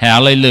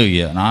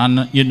 Hallelujah.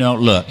 And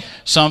look,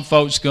 some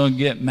folks going to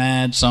get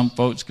mad, some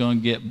folks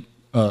going to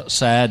get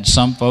sad,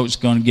 some folks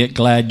going to get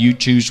glad. You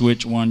choose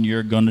which one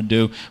you're going to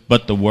do,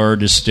 but the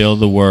word is still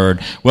the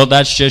word. Well,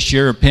 that's just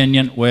your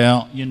opinion.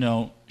 Well,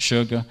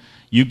 sugar,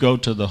 you go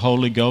to the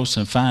Holy Ghost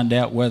and find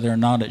out whether or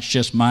not it's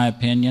just my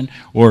opinion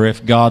or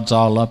if God's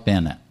all up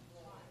in it.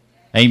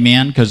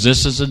 Amen, because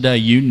this is a day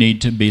you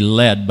need to be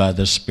led by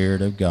the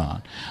Spirit of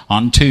God.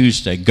 On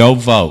Tuesday, go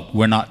vote.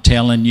 We're not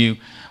telling you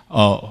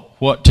how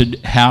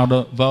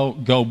to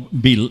vote. Go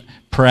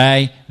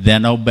pray,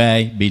 then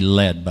obey, be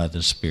led by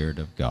the Spirit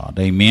of God.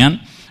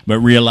 Amen. But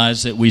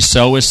realize that we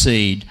sow a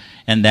seed,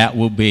 and that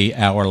will be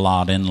our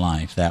lot in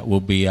life. That will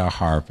be our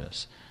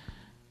harvest.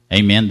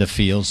 Amen. The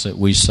fields that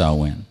we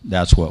sow in,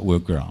 that's what will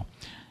grow.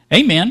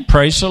 Amen.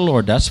 Praise the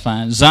Lord. That's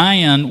fine.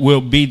 Zion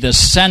will be the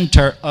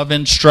center of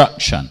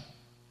instruction.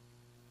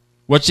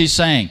 What's he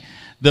saying?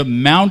 The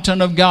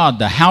mountain of God,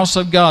 the house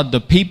of God, the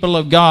people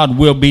of God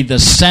will be the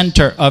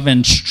center of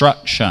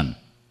instruction.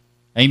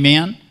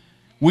 Amen?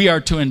 We are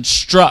to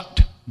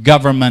instruct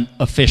government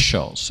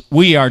officials.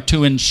 We are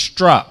to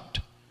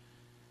instruct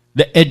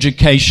the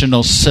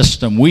educational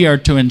system. We are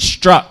to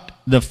instruct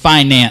the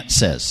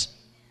finances.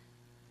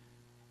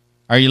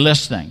 Are you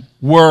listening?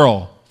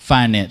 World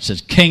finances,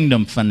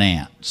 kingdom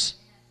finance.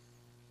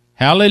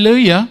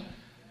 Hallelujah.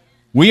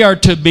 We are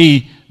to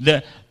be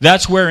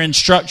that's where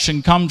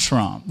instruction comes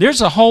from.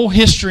 There's a whole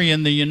history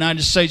in the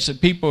United States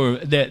that people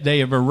that they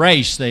have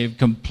erased, they have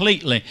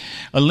completely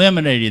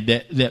eliminated.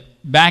 That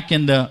back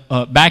in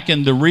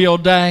the real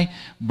day,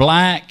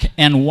 black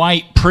and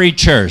white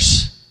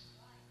preachers,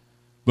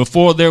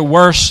 before there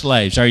were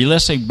slaves. Are you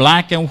listening?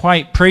 Black and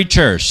white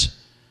preachers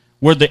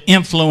were the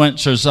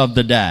influencers of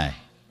the day.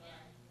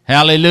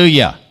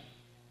 Hallelujah.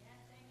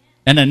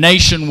 And a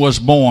nation was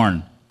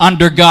born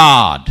under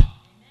God.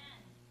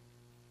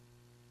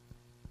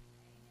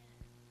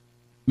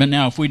 But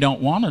now if we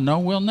don't want to know,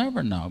 we'll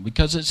never know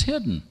because it's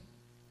hidden.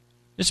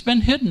 It's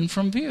been hidden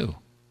from view.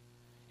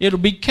 It'll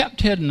be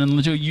kept hidden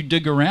until you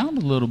dig around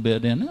a little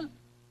bit in it.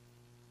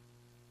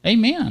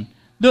 Amen.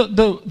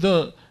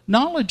 The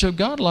knowledge of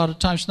God a lot of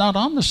times not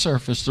on the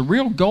surface. The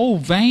real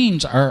gold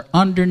veins are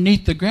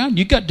underneath the ground.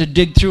 You got to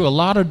dig through a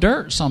lot of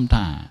dirt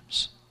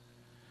sometimes.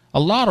 A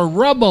lot of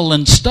rubble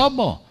and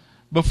stubble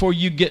before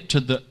you get to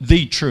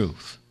the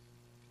truth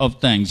of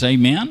things.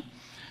 Amen.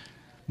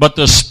 But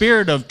the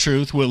Spirit of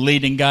truth will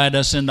lead and guide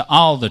us into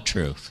all the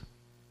truth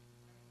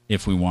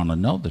if we want to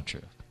know the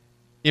truth.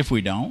 If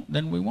we don't,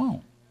 then we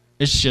won't.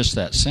 It's just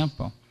that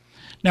simple.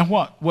 Now,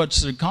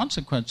 what's the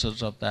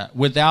consequences of that?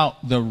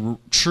 Without the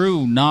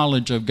true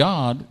knowledge of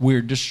God,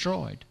 we're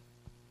destroyed.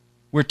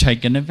 We're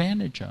taken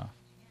advantage of.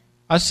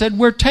 I said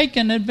we're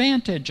taken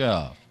advantage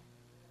of.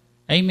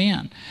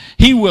 Amen.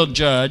 He will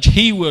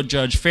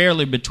judge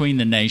fairly between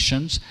the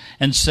nations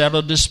and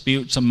settle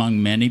disputes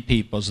among many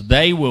peoples.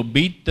 They will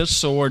beat the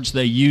swords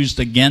they used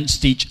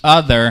against each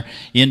other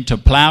into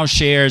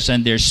plowshares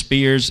and their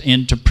spears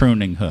into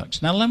pruning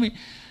hooks. Now let me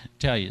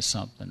tell you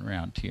something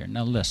around here.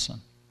 Now listen.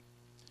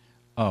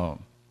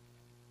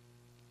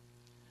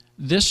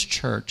 This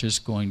church is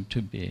going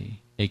to be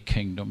a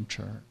kingdom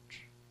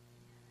church.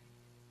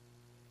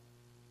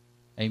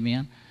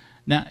 Amen.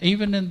 Now,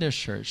 even in this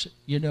church,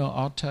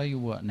 I'll tell you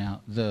what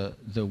now,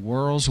 the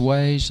world's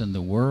ways and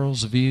the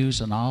world's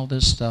views and all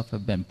this stuff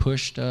have been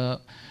pushed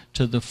up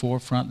to the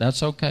forefront.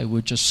 That's okay.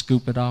 We'll just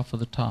scoop it off of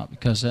the top,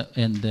 because at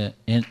the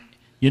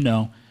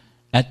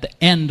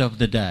end of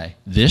the day,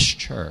 this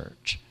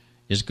church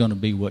is going to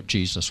be what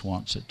Jesus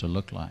wants it to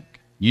look like.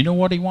 You know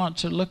what he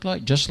wants it to look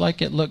like? Just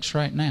like it looks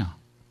right now.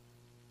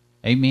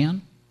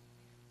 Amen?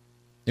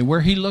 And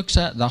where he looks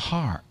at the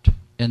heart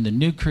and the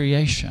new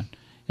creation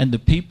and the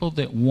people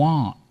that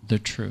want the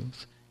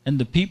truth and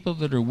the people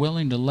that are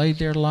willing to lay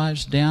their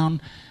lives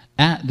down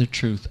at the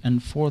truth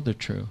and for the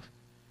truth,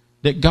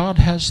 that God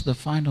has the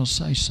final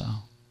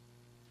say-so.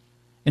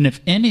 And if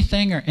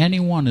anything or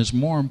anyone is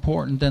more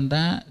important than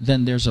that,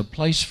 then there's a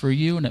place for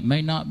you, and it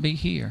may not be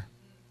here.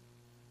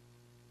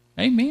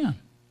 Amen.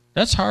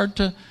 That's hard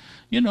to,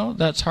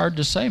 that's hard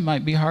to say,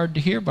 might be hard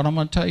to hear, but I'm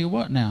going to tell you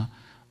what now.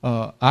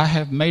 I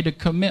have made a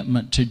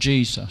commitment to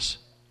Jesus.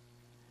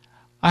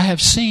 I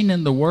have seen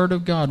in the Word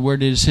of God where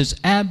it is His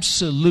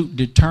absolute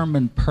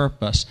determined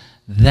purpose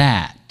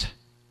that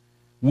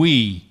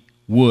we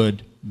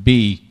would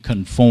be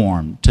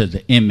conformed to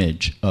the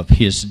image of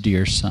His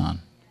dear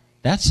Son.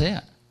 That's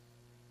it.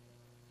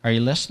 Are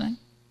you listening?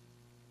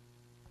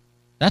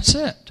 That's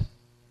it.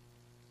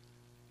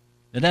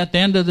 That at the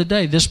end of the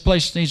day, this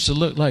place needs to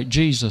look like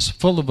Jesus,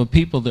 full of a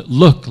people that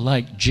look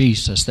like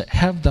Jesus, that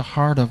have the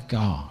heart of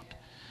God,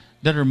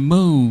 that are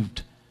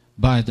moved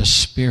by the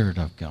Spirit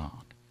of God,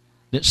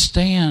 that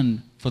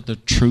stand for the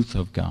truth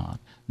of God,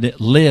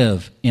 that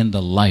live in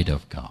the light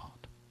of God.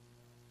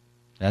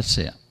 That's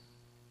it.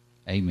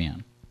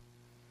 Amen.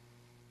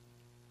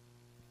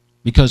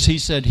 Because He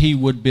said He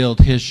would build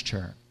His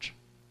church.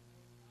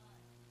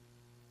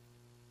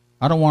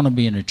 I don't want to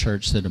be in a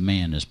church that a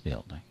man is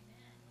building.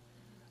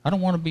 I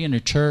don't want to be in a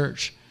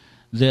church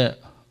that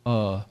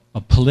a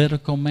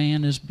political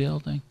man is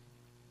building,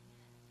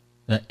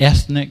 an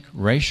ethnic,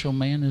 racial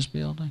man is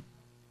building.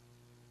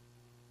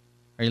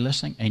 Are you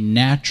listening? A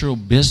natural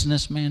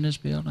businessman is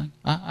building.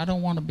 I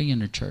don't want to be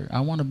in a church.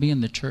 I want to be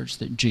in the church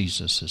that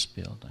Jesus is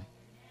building.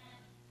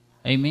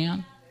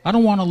 Amen? I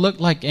don't want to look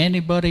like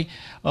anybody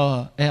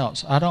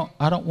else. I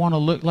don't want to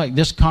look like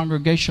this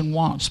congregation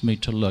wants me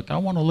to look. I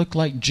want to look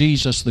like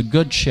Jesus, the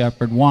good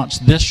shepherd, wants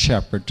this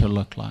shepherd to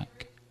look like.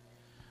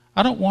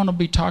 I don't want to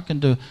be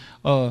talking to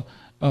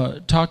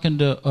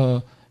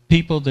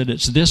people that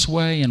it's this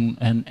way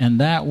and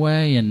that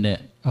way, and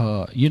that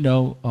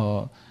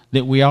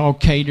that we all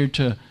cater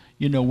to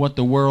what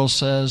the world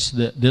says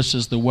that this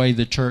is the way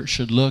the church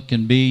should look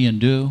and be and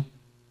do.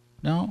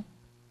 No,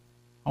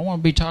 I want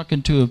to be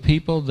talking to a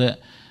people that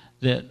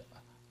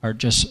are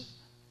just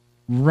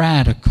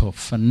radical,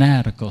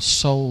 fanatical,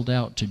 sold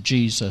out to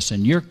Jesus,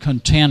 and you're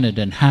contented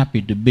and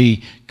happy to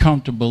be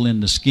comfortable in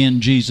the skin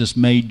Jesus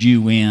made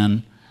you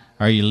in.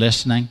 Are you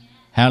listening?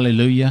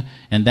 Hallelujah.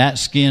 And that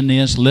skin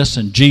is,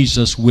 listen,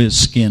 Jesus with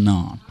skin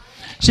on.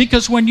 See,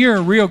 because when you're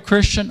a real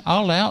Christian,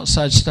 all the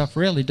outside stuff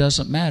really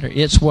doesn't matter.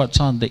 It's what's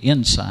on the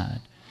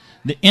inside.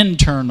 The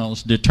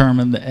internals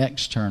determine the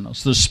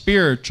externals. The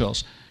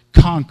spirituals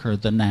conquer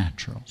the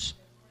naturals.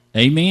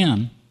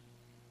 Amen.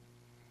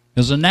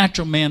 Because the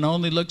natural man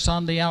only looks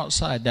on the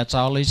outside. That's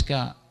all he's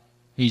got.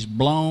 He's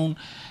blown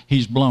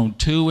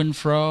to and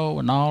fro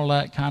and all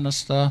that kind of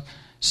stuff.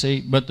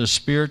 See, but the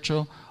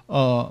spiritual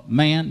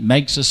man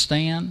makes a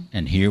stand,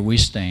 and here we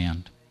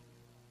stand.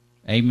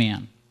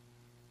 Amen.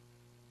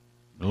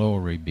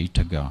 Glory be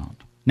to God.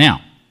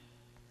 Now,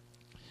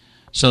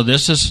 so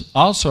this is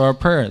also our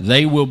prayer.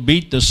 They will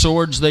beat the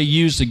swords they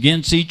use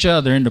against each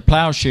other into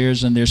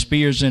plowshares and their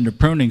spears into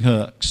pruning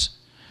hooks.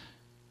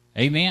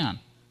 Amen.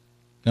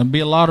 Going to be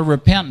a lot of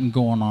repenting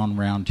going on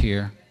around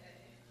here.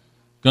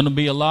 Going to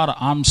be a lot of,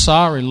 I'm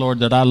sorry, Lord,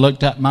 that I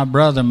looked at my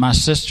brother and my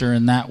sister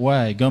in that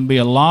way. Going to be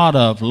a lot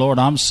of, Lord,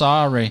 I'm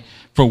sorry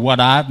for what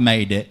I've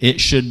made it.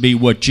 It should be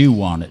what you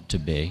want it to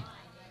be.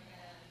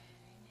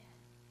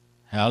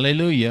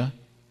 Hallelujah.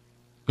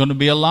 Going to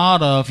be a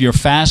lot of your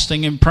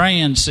fasting and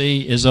praying,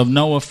 see, is of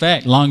no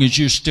effect long as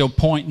you're still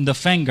pointing the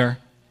finger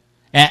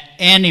at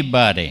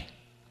anybody.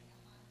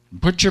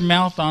 Put your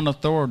mouth on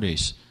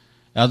authorities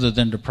other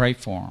than to pray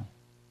for them.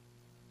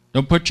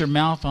 Don't put your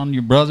mouth on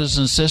your brothers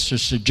and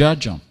sisters to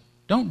judge them.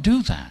 Don't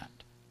do that.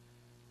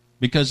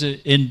 Because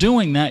in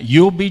doing that,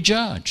 you'll be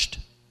judged.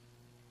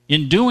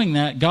 In doing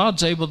that,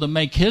 God's able to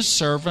make His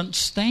servants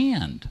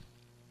stand.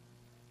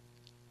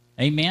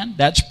 Amen?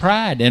 That's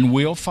pride, and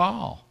we'll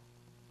fall.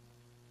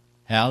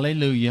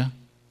 Hallelujah.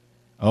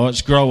 Oh,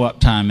 it's grow-up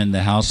time in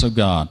the house of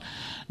God.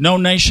 No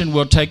nation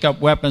will take up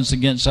weapons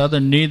against other,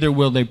 neither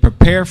will they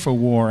prepare for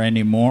war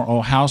anymore. O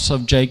house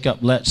of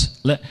Jacob,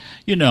 the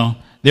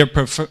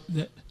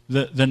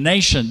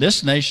nation,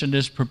 this nation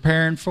is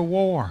preparing for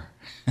war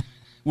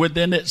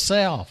within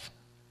itself.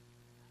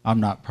 I'm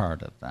not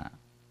part of that.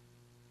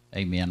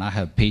 Amen. I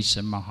have peace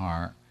in my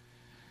heart.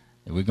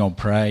 We're going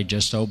to pray,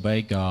 just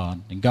obey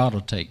God, and God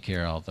will take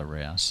care of all the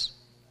rest.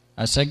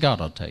 I say God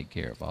will take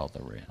care of all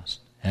the rest.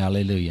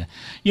 Hallelujah.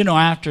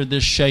 After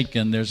this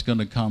shaking, there's going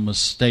to come a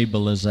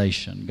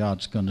stabilization.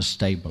 God's going to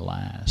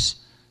stabilize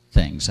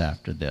things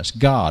after this.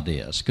 God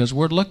is. Because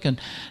we're looking,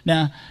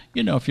 now,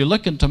 if you're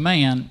looking to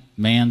man,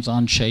 man's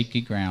on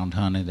shaky ground,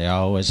 honey. They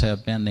always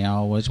have been, they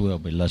always will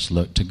be. Let's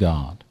look to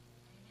God.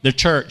 The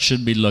church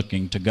should be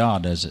looking to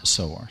God as its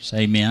source.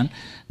 Amen?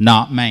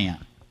 Not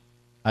man.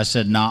 I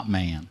said not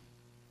man.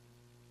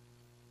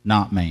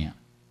 Not man.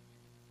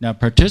 Now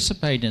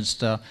participate in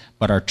stuff,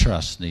 but our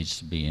trust needs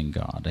to be in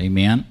God.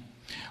 Amen?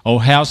 O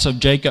house of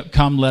Jacob,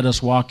 come let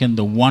us walk in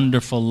the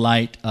wonderful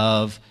light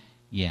of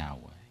Yahweh.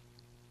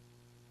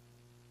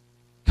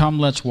 Come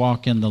let's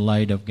walk in the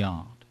light of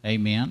God.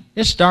 Amen?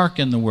 It's dark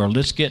in the world.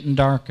 It's getting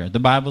darker. The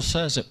Bible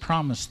says it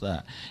promised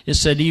that. It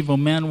said evil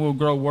men will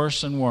grow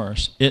worse and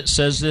worse. It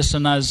says this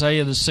in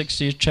Isaiah the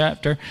 60th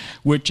chapter,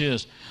 which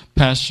is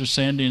Pastor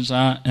Sandy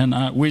and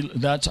I,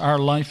 that's our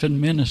life in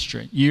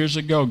ministry. Years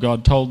ago,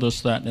 God told us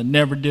that, and it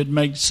never did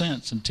make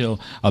sense until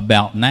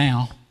about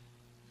now.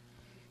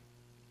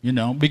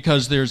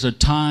 Because there's a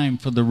time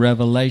for the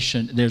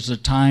revelation. There's a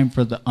time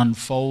for the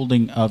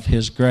unfolding of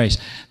His grace.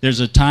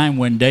 There's a time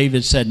when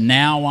David said,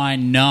 now I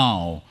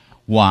know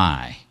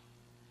why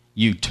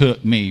you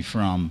took me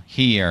from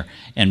here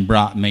and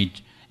brought me,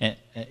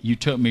 you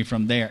took me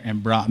from there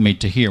and brought me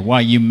to here.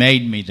 Why you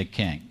made me the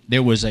king.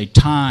 There was a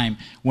time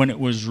when it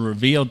was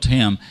revealed to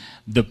him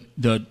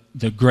the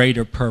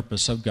greater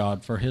purpose of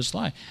God for his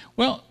life.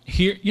 Well,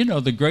 here,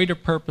 the greater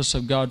purpose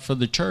of God for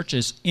the church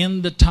is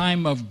in the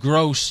time of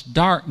gross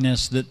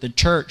darkness that the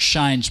church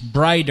shines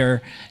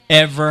brighter,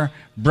 ever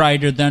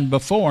brighter than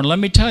before. And let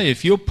me tell you,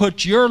 if you'll put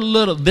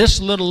this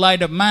little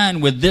light of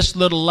mine with this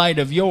little light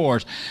of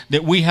yours,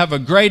 that we have a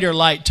greater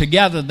light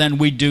together than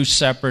we do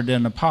separate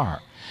and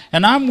apart.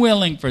 And I'm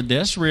willing for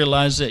this.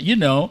 Realize that,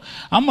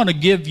 I'm going to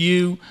give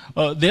you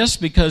this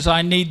because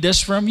I need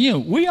this from you.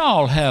 We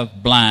all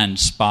have blind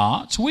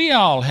spots. We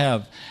all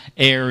have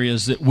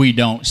areas that we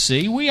don't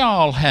see. We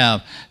all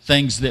have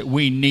things that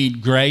we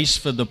need grace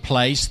for the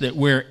place that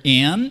we're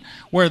in,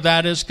 where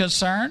that is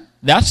concerned.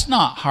 That's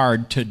not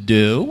hard to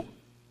do.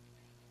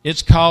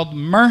 It's called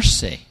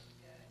mercy.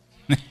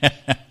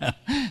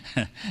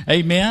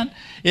 Amen?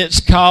 It's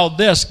called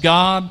this,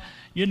 God.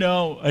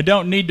 I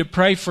don't need to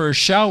pray for a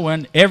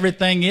showing.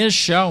 Everything is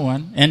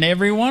showing, and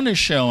everyone is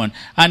showing.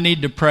 I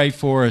need to pray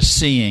for a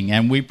seeing,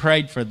 and we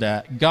prayed for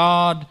that.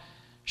 God,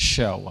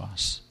 show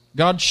us.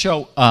 God,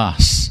 show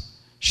us.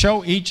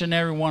 Show each and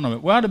every one of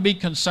it. We ought to be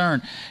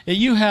concerned.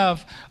 You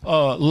have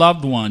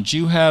loved ones.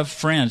 You have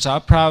friends.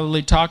 I'm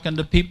probably talking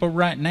to people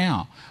right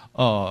now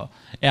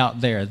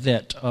out there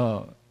that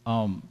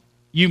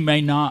you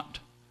may not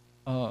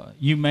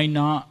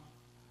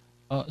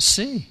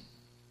see.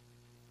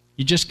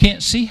 You just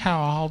can't see how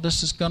all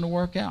this is going to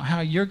work out, how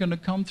you're going to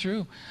come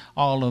through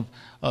all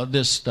of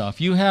this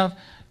stuff. You have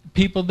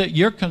people that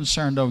you're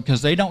concerned over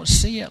because they don't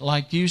see it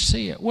like you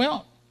see it.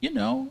 Well,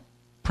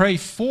 pray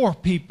for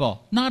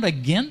people, not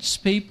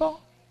against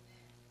people.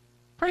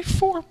 Pray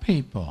for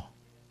people.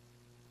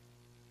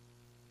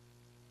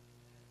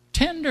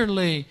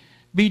 Tenderly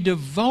be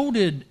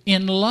devoted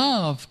in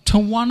love to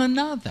one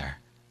another.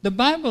 The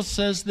Bible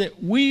says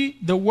that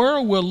the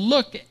world will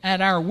look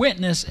at our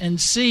witness and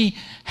see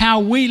how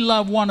we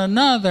love one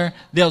another.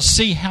 They'll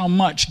see how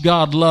much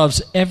God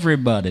loves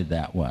everybody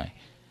that way.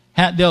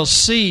 They'll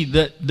see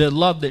the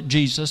love that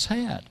Jesus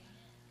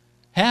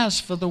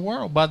has for the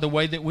world by the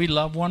way that we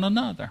love one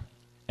another.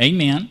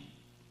 Amen.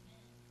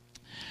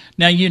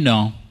 Now,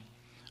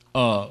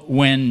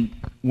 when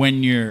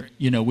you're,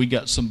 we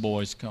got some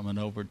boys coming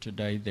over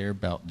today. They're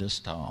about this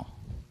tall.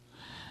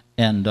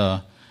 And,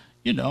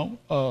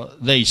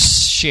 they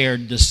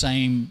shared the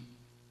same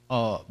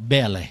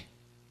belly,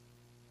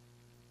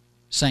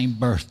 same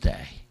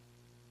birthday.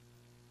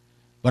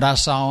 But I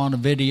saw on a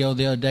video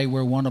the other day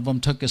where one of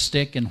them took a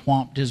stick and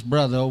whomped his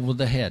brother over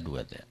the head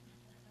with it.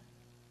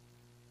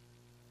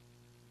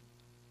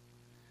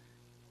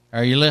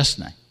 Are you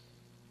listening?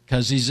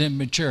 Because he's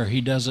immature. He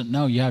doesn't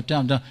know. You have to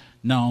tell him,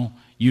 no,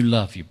 you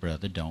love your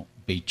brother. Don't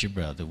beat your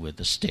brother with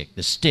a stick.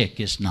 The stick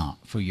is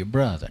not for your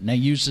brother. Now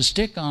use the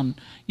stick on,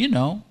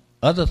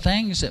 other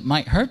things that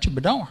might hurt you,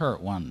 but don't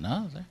hurt one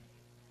another.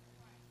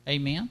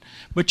 Amen?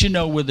 But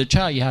with a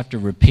child, you have to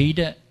repeat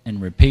it and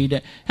repeat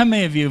it. How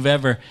many of you have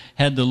ever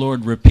had the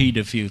Lord repeat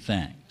a few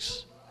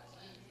things?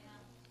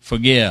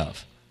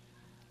 Forgive.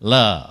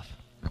 Love.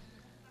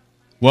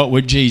 What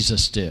would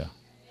Jesus do?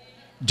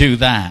 Do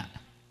that.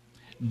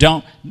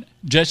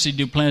 Jesse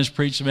Duplantis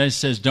preached, he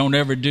says, don't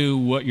ever do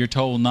what you're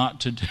told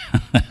not to do.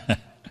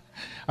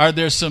 Are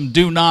there some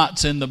do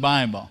nots in the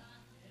Bible?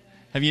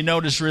 Have you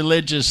noticed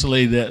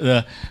religiously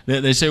that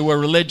they say, well,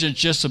 religion's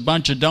just a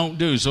bunch of don't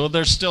do's? Well,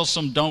 there's still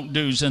some don't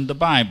do's in the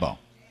Bible.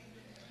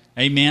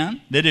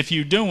 Amen? That if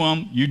you do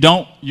them, you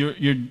don't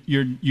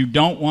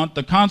want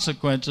the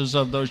consequences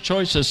of those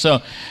choices. So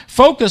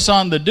focus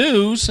on the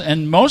do's,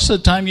 and most of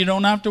the time you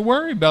don't have to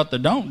worry about the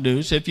don't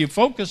do's. If you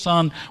focus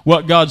on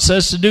what God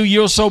says to do,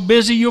 you're so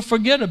busy you'll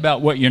forget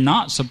about what you're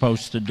not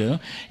supposed to do.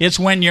 It's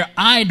when you're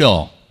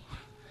idle.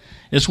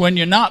 It's when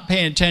you're not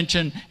paying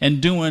attention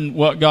and doing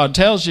what God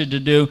tells you to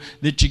do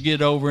that you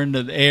get over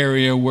into the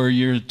area where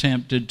you're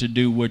tempted to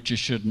do what you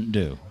shouldn't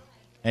do.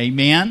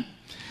 Amen?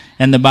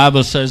 And the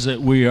Bible says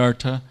that we are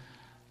to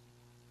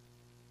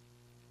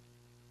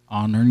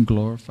honor and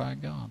glorify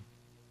God.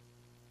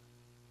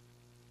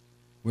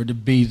 We're to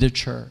be the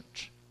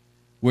church.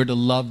 We're to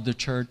love the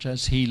church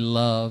as He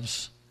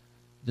loves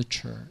the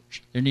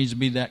church. There needs to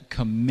be that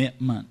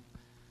commitment.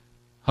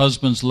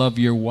 Husbands, love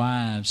your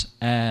wives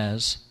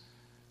as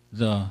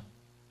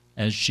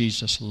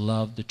Jesus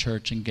loved the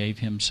church and gave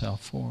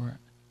Himself for it.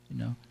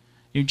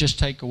 You just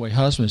take away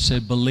husbands, say,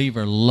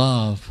 believer,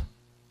 love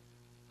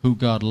who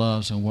God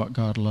loves and what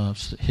God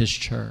loves, His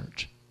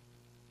church.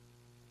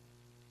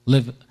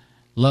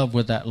 Love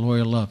with that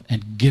loyal love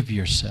and give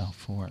yourself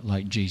for it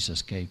like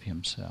Jesus gave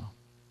Himself.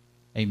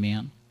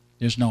 Amen?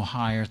 There's no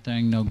higher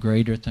thing, no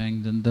greater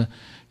thing than the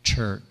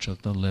church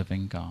of the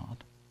living God.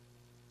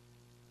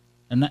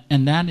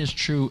 And that is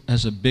true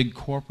as a big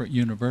corporate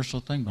universal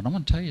thing, but I'm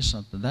going to tell you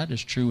something. That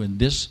is true in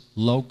this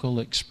local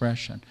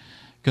expression.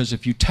 Because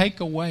if you take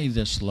away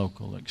this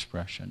local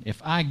expression,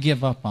 if I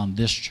give up on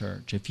this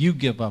church, if you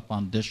give up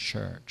on this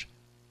church,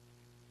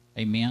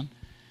 amen?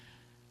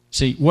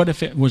 See, what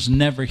if it was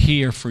never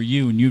here for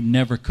you and you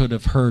never could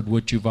have heard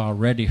what you've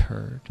already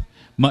heard,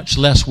 much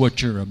less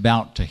what you're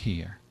about to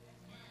hear?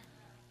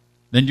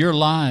 Then your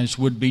lives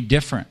would be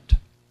different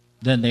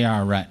than they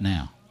are right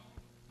now.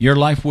 Your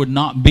life would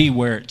not be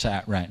where it's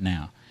at right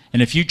now.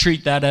 And if you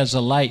treat that as a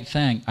light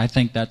thing, I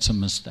think that's a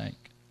mistake.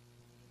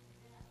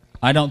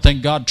 I don't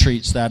think God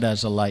treats that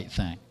as a light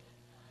thing.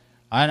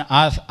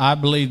 I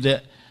believe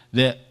that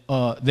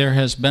there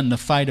has been the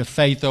fight of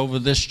faith over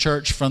this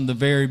church from the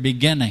very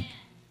beginning.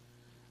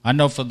 I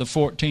know for the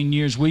 14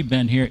 years we've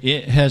been here,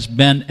 it has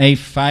been a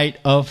fight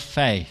of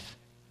faith.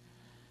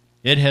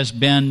 It has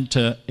been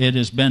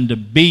to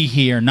be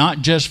here,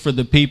 not just for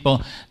the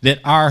people that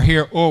are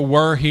here or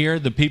were here,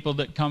 the people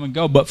that come and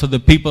go, but for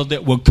the people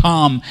that will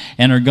come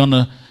and are going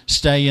to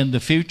stay in the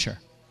future.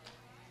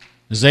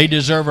 Because they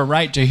deserve a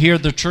right to hear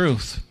the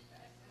truth.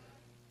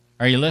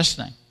 Are you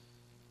listening?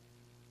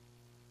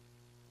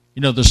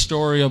 The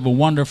story of a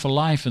wonderful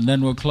life, and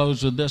then we'll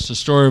close with this, the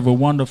story of a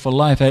wonderful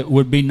life. It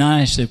would be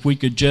nice if we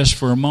could just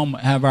for a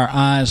moment have our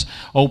eyes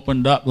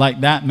opened up like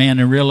that man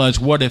and realize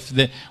what if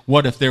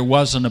there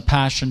wasn't a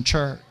Passion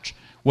Church?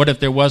 What if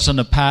there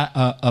wasn't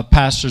a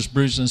Pastors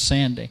Bruce and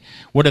Sandy?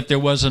 What if there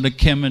wasn't a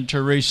Kim and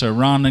Teresa,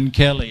 Ron and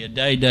Kelly, a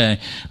Day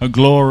Day, a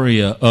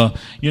Gloria,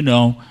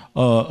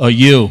 a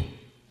you?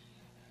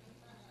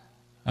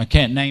 I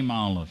can't name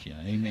all of you.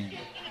 Amen.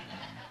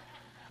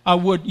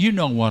 You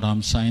know what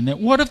I'm saying. That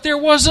what if there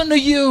wasn't a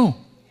you?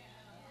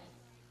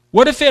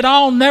 What if it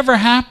all never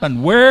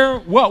happened?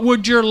 What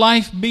would your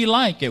life be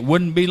like? It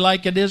wouldn't be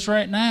like it is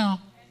right now.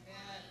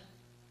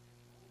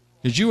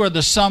 Because you are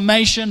the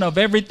summation of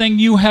everything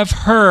you have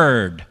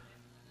heard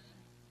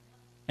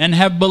and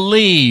have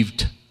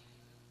believed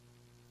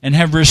and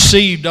have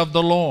received of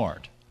the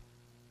Lord.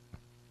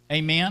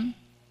 Amen?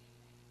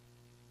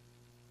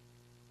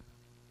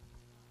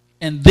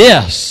 And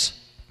this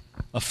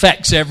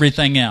affects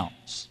everything else.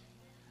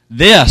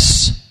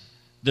 This,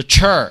 the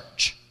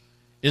church,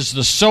 is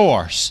the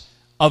source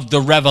of the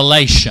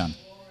revelation,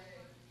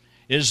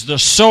 is the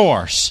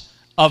source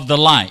of the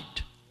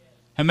light.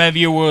 How many of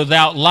you were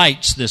without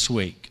lights this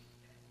week?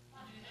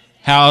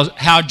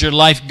 How'd your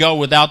life go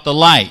without the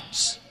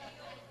lights?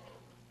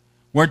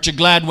 Weren't you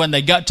glad when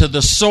they got to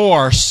the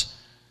source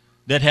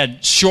that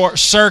had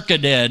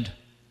short-circuited,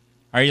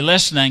 are you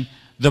listening,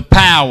 the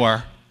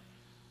power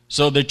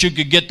so that you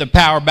could get the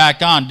power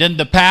back on? Didn't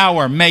the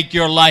power make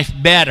your life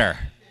better?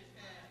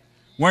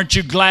 Weren't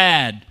you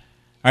glad,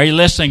 are you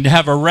listening, to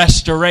have a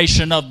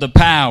restoration of the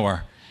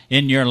power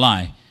in your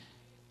life?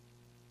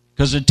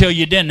 Because until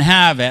you didn't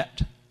have it,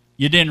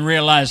 you didn't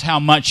realize how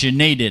much you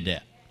needed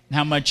it,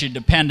 how much you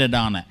depended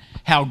on it,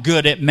 how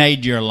good it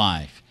made your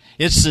life.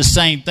 It's the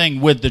same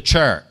thing with the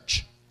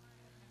church.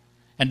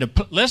 And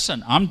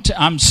listen,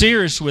 I'm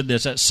serious with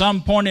this. At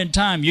some point in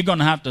time, you're going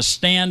to have to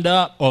stand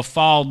up or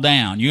fall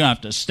down. You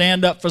have to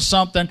stand up for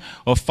something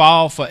or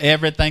fall for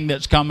everything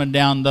that's coming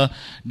down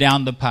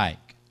the pike.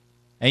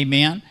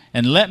 Amen?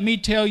 And let me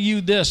tell you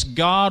this,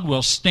 God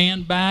will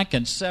stand back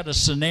and set a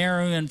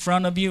scenario in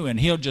front of you, and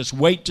He'll just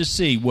wait to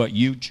see what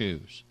you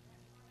choose.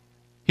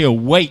 He'll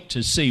wait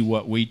to see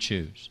what we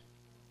choose.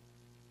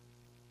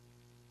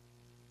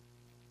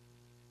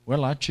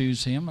 Well, I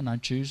choose Him and I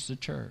choose the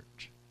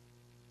church.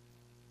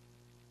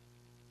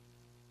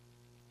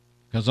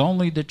 Because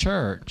only the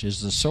church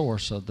is the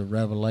source of the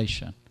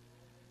revelation.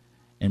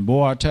 And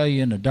boy, I tell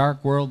you, in a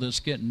dark world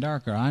that's getting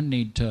darker, I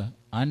need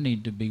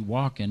to be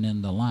walking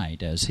in the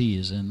light as He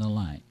is in the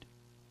light.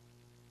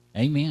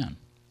 Amen.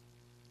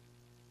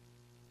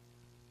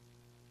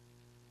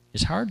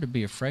 It's hard to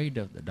be afraid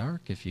of the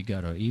dark if you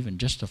got even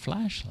just a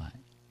flashlight.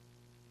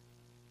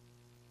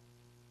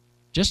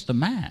 Just a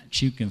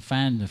match. You can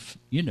find,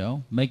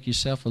 make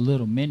yourself a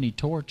little mini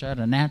torch out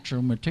of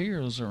natural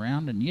materials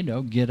around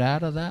and, get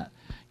out of that.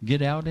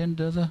 Get out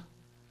into the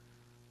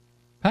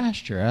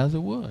pasture, out of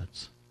the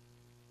woods.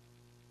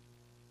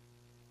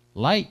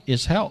 Light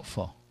is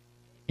helpful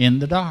in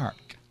the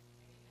dark.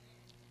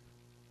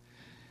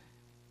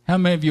 How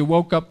many of you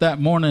woke up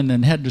that morning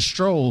and had to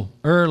stroll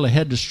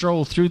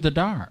through the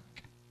dark?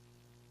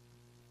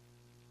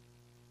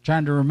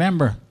 Trying to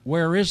remember,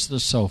 where is the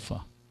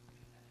sofa?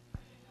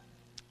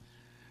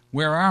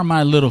 Where are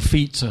my little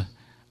feet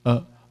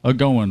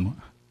going?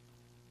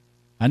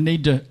 I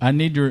need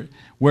to,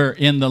 where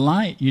in the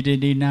light you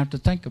didn't even have to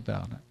think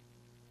about it.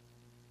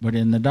 But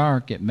in the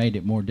dark it made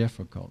it more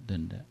difficult,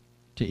 didn't it?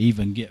 To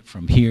even get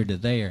from here to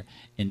there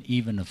in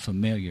even a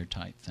familiar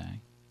type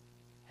thing.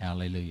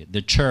 Hallelujah.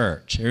 The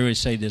church, everybody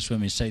say this with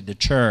me, say the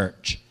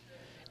church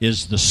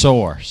is the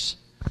source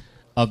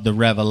of the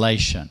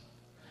revelation.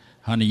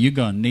 Honey, you're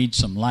going to need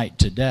some light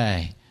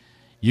today.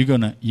 You're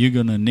gonna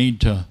need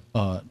to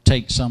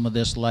take some of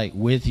this light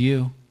with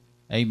you.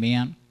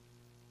 Amen.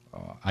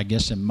 I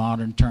guess in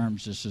modern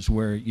terms, this is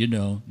where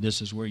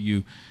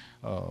you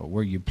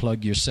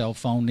plug your cell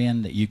phone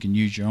in, that you can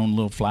use your own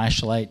little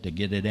flashlight to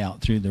get it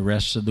out through the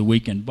rest of the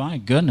week. And my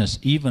goodness,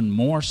 even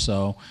more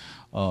so,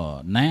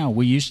 now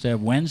we used to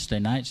have Wednesday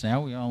nights.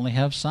 Now we only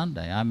have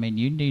Sunday. I mean,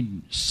 you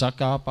need to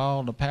suck up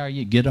all the power.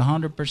 You get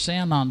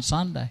 100% on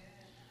Sunday.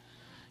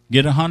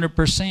 Get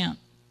 100%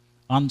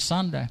 on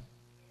Sunday.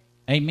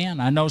 Amen.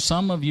 I know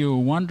some of you are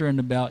wondering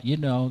about,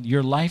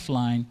 your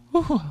lifeline.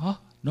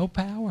 No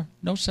power,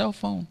 no cell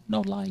phone,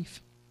 no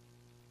life.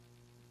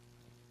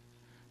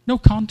 No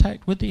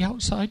contact with the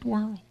outside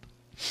world.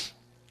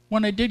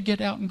 When I did get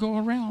out and go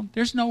around,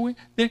 there's no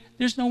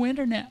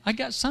internet. I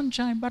got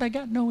sunshine, but I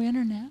got no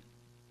internet.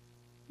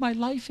 My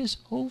life is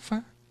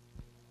over.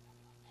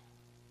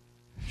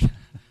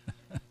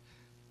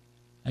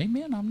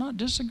 Amen. I'm not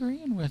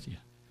disagreeing with you.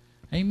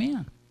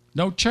 Amen.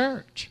 No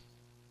church.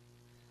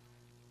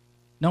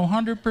 No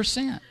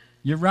 100%.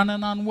 You're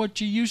running on what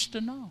you used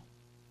to know.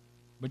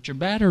 But your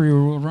battery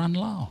will run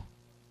low.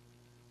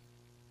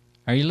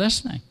 Are you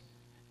listening?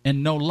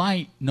 And no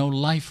light, no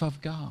life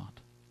of God.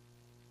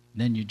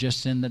 Then you're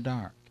just in the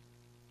dark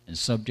and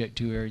subject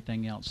to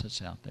everything else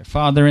that's out there.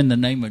 Father, in the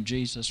name of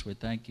Jesus, we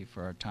thank you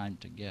for our time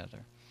together.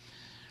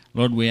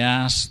 Lord, we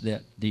ask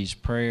that these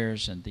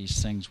prayers and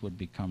these things would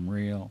become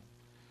real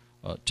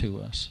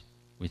to us.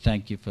 We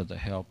thank you for the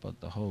help of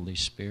the Holy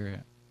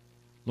Spirit.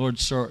 Lord,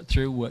 sort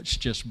through what's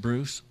just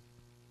Bruce.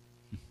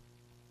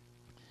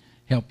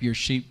 Help your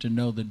sheep to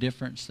know the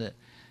difference, that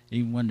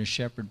even when the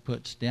shepherd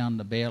puts down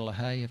the bale of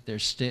hay, if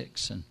there's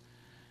sticks and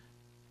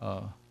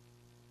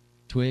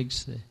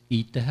twigs,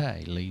 eat the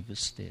hay, leave the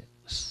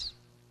sticks.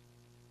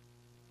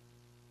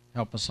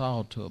 Help us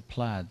all to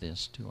apply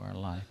this to our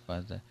life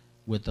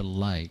with the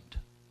light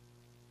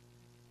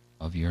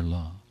of your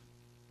love,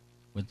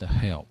 with the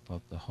help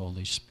of the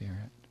Holy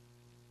Spirit.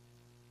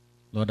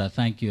 Lord, I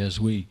thank you as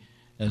we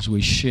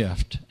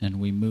shift and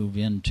we move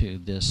into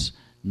this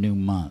new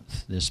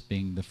month, this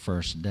being the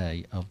first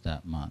day of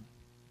that month.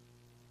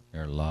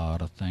 There are a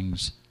lot of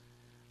things,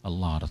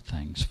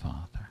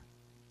 Father.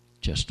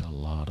 Just a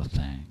lot of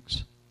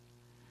things.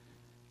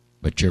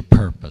 But your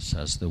purpose,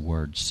 as the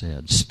word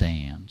said,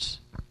 stands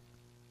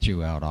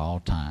throughout all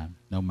time,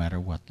 no matter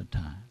what the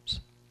times.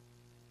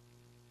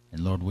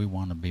 And Lord, we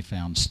want to be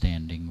found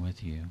standing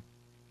with you.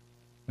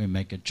 We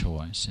make a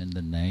choice in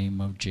the name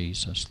of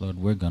Jesus. Lord,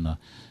 we're going to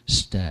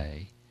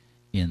stay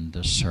in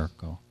the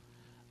circle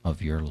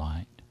of your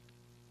light.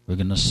 We're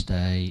going to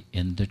stay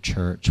in the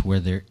church where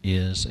there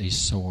is a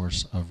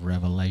source of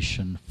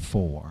revelation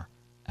for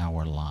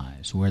our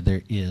lives, where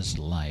there is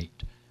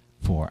light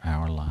for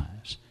our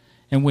lives.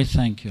 And we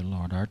thank you,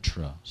 Lord. Our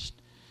trust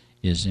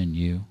is in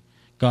you.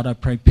 God, I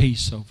pray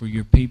peace over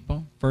your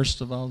people.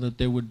 First of all, that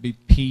there would be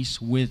peace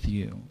with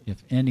you.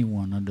 If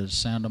anyone under the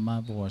sound of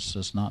my voice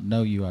does not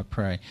know you, I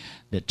pray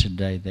that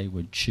today they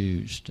would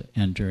choose to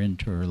enter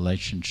into a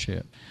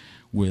relationship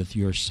with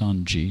your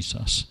Son,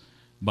 Jesus,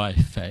 by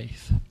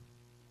faith.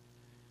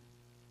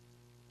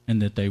 And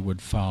that they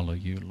would follow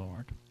you,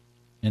 Lord.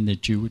 And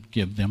that you would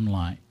give them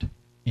light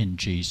in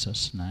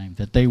Jesus' name.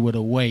 That they would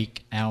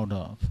awake out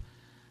of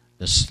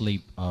the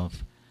sleep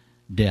of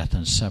death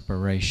and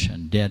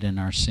separation, dead in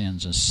our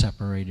sins and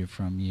separated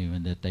from you,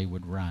 and that they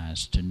would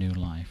rise to new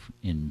life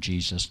in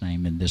Jesus'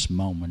 name in this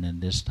moment,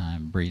 in this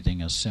time,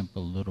 breathing a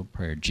simple little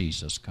prayer.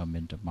 Jesus, come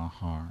into my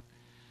heart.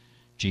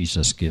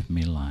 Jesus, give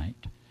me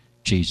light.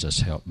 Jesus,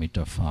 help me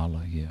to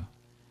follow you.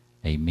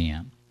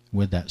 Amen.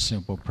 With that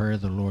simple prayer,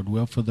 the Lord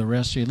will. For the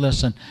rest of you,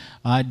 listen,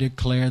 I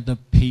declare the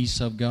peace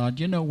of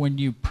God. You know, when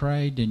you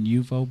prayed and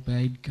you've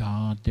obeyed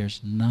God, there's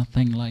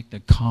nothing like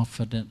the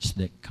confidence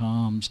that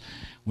comes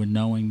with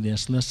knowing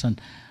this. Listen,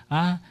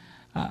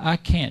 I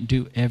can't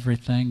do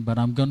everything, but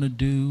I'm going to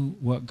do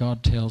what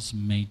God tells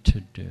me to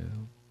do.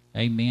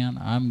 Amen.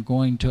 I'm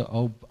going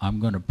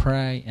to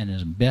pray, and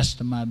as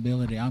best of my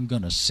ability, I'm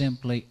going to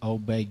simply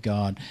obey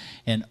God.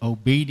 And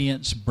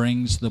obedience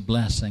brings the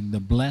blessing.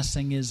 The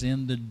blessing is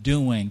in the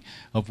doing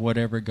of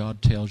whatever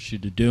God tells you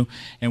to do.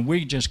 And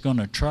we're just going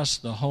to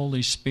trust the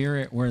Holy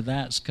Spirit where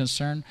that's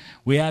concerned.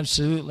 We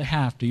absolutely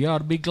have to. You ought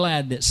to be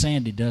glad that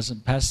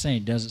Pastor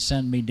Sandy doesn't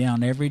send me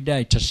down every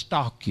day to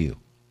stalk you.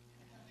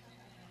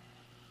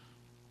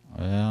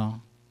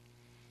 Well,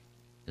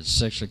 it's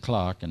 6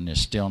 o'clock and they're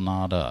still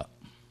not up.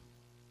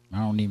 I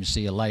don't even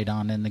see a light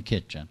on in the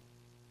kitchen.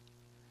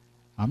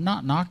 I'm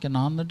not knocking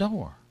on the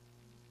door.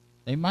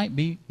 They might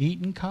be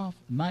eating coffee,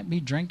 might be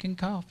drinking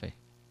coffee.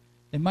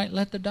 They might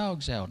let the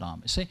dogs out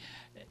on me. See,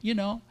 you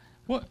know,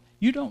 what?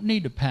 You don't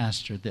need a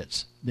pastor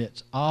that's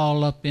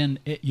all up in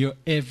your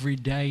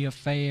everyday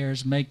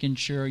affairs, making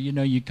sure, you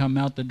know, you come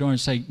out the door and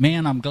say,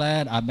 man, I'm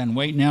glad I've been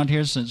waiting out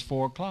here since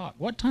 4 o'clock.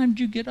 What time did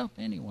you get up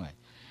anyway?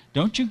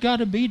 Don't you got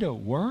to be to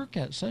work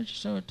at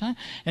such a time?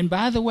 And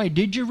by the way,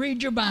 did you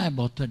read your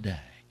Bible today?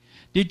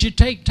 Did you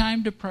take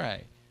time to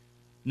pray?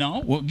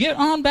 No? Well, get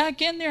on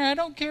back in there. I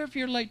don't care if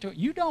you're late to it.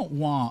 You don't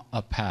want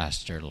a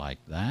pastor like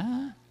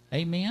that.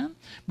 Amen?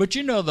 But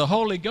you know, the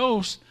Holy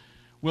Ghost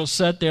will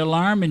set the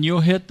alarm and you'll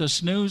hit the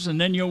snooze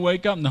and then you'll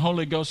wake up and the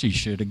Holy Ghost, you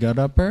should have got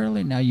up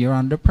early. Now you're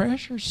under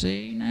pressure.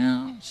 See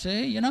now?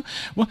 See, you know?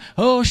 Well,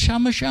 oh,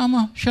 shama,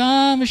 shama,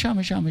 shama,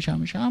 shama, shama,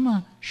 shama,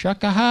 shama,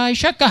 shaka-hi,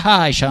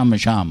 shama,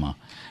 shama.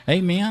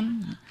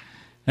 Amen?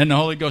 And the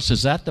Holy Ghost,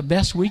 is that the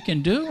best we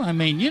can do? I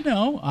mean, you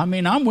know,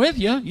 I'm with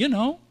you, you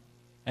know.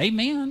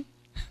 Amen.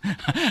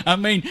 I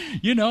mean,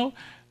 you know,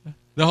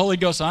 the Holy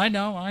Ghost, I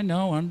know,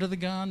 under the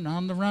gun,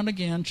 on the run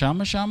again,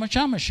 shama, shama,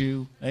 shama,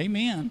 shoo.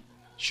 Amen.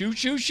 Shoo,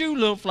 shoo, shoo,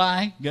 little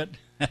fly. Good.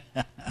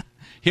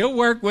 He'll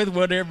work with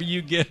whatever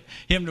you get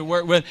him to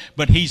work with,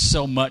 but he's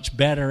so much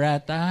better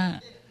at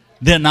that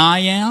than I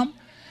am.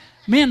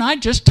 Man, I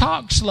just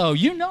talk slow.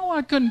 You know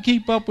I couldn't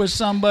keep up with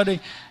somebody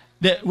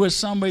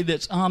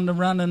that's on the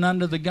run and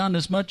under the gun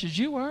as much as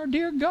you are,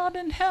 dear God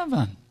in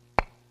heaven.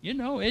 You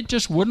know, it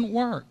just wouldn't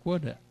work,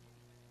 would it?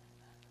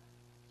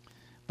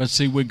 But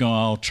see, we're going to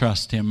all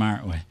trust him,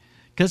 aren't we?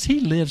 Because he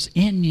lives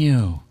in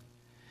you.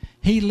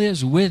 He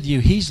lives with you.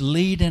 He's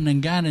leading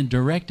and guiding,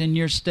 directing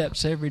your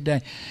steps every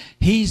day.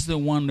 He's the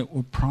one that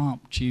will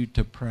prompt you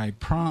to pray,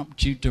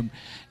 prompt you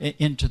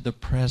into the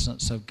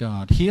presence of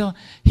God.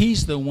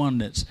 He's the one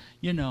that's,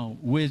 you know,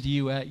 with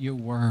you at your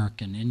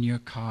work and in your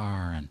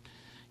car and,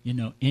 you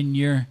know, in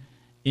your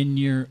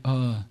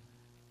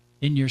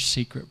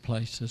secret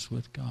places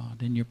with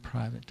God, in your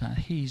private time.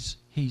 He's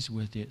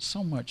with you. It's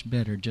so much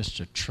better just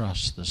to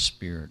trust the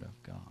Spirit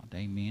of God.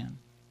 Amen.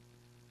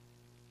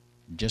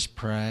 Just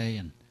pray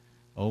and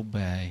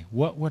obey.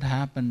 What would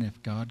happen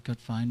if God could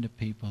find a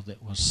people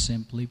that will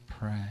simply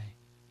pray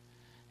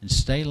and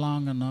stay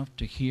long enough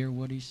to hear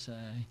what he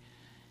say,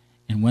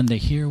 and when they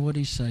hear what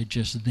he say,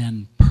 just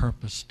then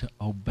purpose to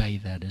obey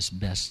that as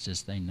best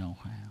as they know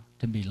how,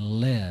 to be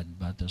led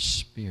by the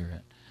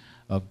Spirit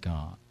of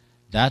God.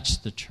 That's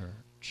the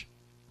church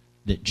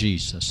that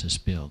Jesus is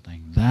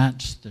building.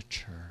 That's the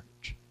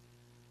church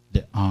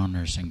that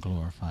honors and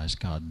glorifies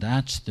God.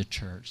 That's the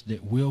church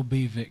that will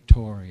be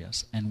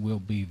victorious and will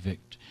be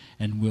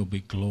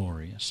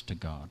glorious to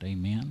God.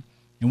 Amen.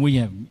 And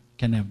we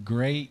can have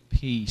great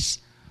peace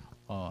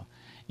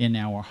in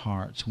our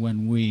hearts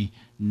when we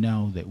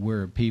know that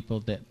we're a people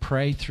that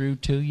pray through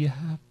till you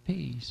have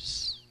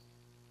peace.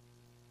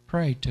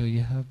 Pray till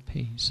you have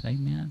peace.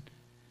 Amen.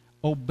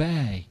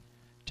 Obey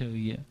till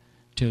you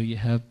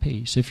have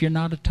peace. If you're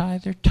not a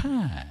tither,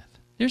 tithe.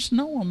 There's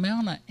no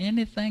amount of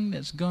anything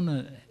that's going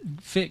to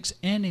fix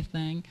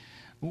anything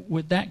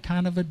with that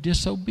kind of a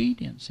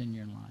disobedience in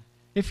your life.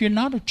 If you're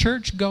not a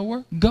church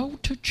goer, go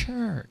to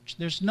church.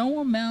 There's no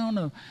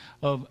amount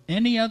of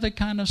any other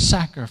kind of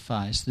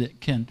sacrifice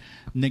that can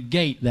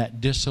negate that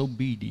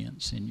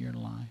disobedience in your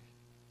life.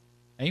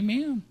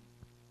 Amen.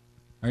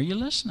 Are you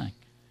listening?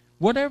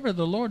 Whatever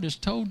the Lord has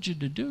told you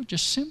to do,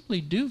 just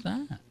simply do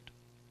that.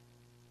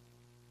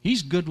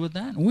 He's good with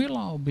that, and we'll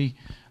all be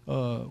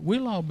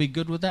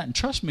good with that. And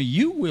trust me,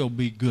 you will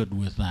be good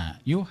with that.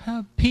 You'll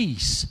have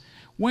peace.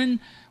 When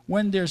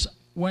there's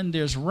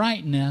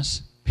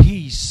rightness,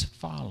 peace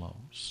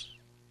follows.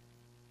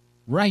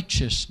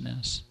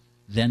 Righteousness,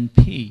 then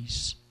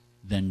peace,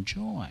 then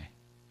joy.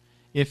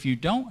 If you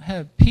don't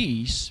have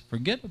peace,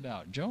 forget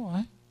about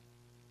joy.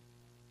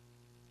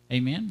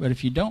 Amen. But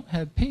if you don't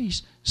have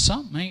peace,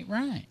 something ain't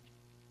right.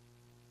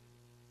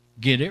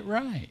 Get it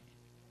right.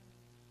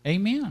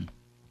 Amen.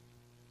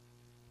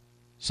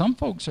 Some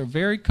folks are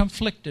very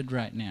conflicted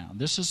right now.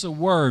 This is a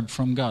word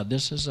from God.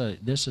 This is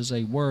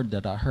a word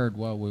that I heard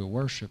while we were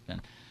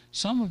worshiping.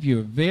 Some of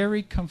you are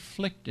very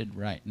conflicted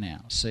right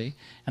now, see?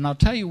 And I'll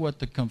tell you what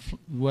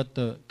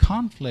the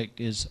conflict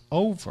is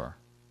over.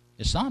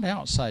 It's not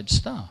outside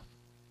stuff.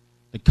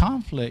 The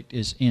conflict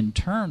is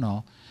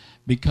internal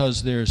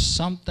because there's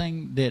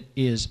something that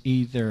is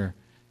either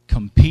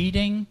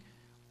competing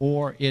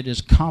or it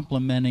is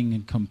complementing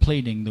and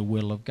completing the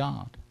will of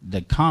God.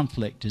 The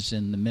conflict is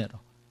in the middle,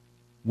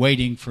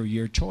 waiting for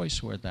your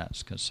choice where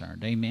that's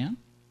concerned. Amen?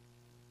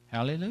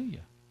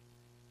 Hallelujah.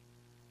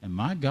 And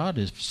my God,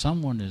 if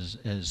someone is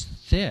as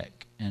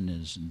thick and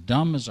as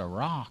dumb as a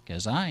rock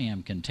as I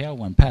am can tell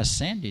when Pastor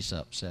Sandy's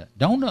upset,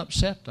 don't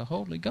upset the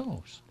Holy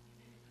Ghost.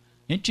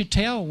 Can't you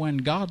tell when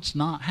God's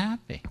not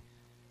happy?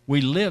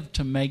 We live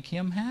to make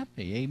him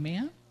happy.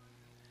 Amen?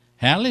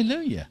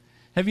 Hallelujah.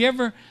 Have you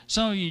ever,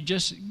 some of you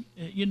just,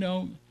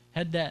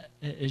 had that,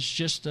 it's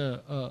just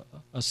a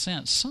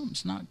sense,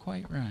 something's not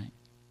quite right.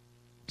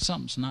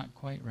 something's not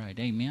quite right.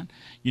 Amen.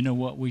 You know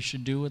what we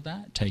should do with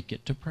that? Take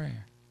it to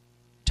prayer.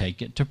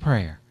 Take it to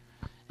prayer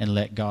and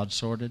let God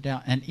sort it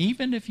out. And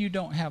even if you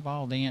don't have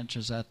all the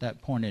answers at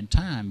that point in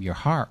time, your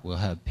heart will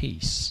have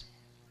peace.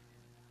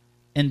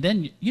 And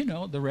then,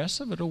 the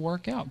rest of it will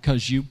work out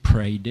because you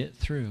prayed it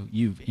through.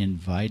 You've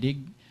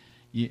invited,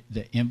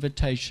 the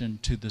invitation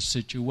to the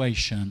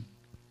situation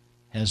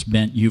has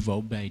been, you've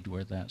obeyed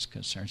where that's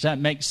concerned. Does that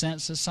make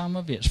sense to some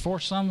of you? It's for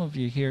some of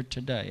you here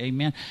today.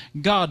 Amen.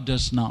 God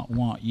does not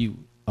want you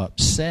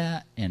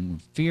upset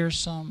and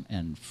fearsome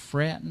and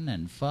fretting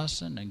and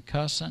fussing and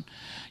cussing,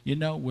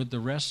 with the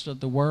rest of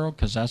the world,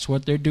 because that's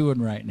what they're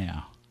doing right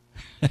now.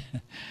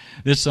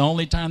 This is the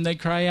only time they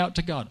cry out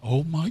to God.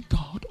 Oh my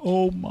God,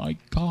 oh my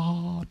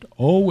God,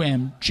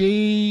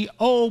 OMG,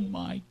 oh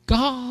my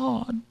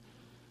God.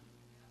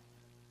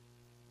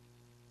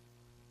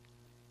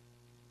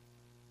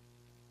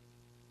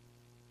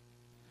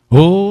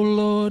 Oh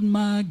Lord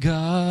my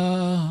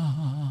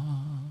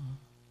God,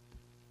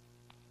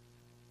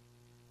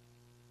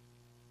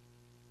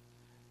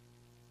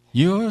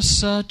 you're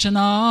such an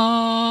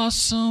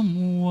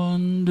awesome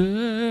wonder.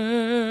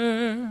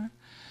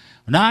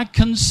 When I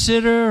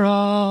consider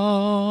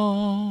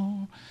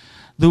all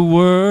the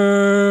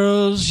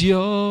worlds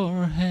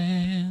your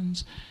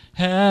hands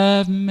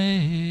have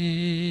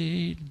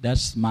made.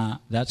 That's my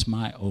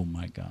oh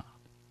my God.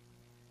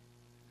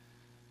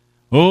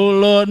 Oh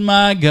Lord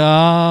my God,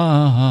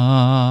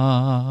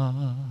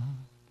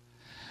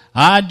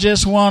 I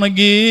just want to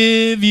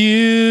give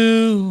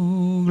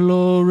you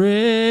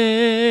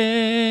glory,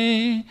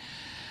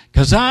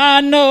 'cause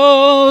I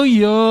know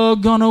you're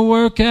gonna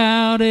work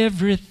out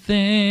everything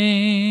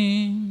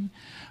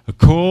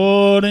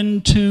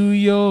according to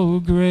your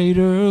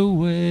greater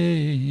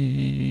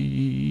ways.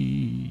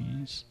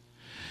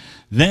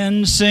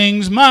 Then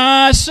sings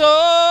my soul,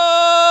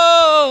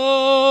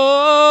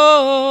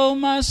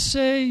 my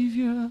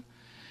Savior,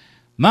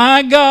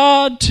 my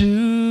God,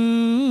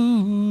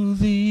 to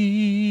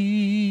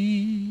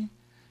thee.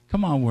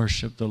 Come on,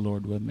 worship the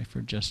Lord with me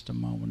for just a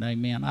moment.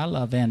 Amen. I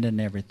love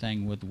ending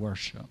everything with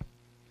worship.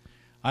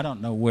 I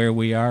don't know where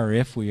we are or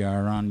if we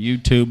are on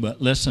YouTube,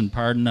 but listen,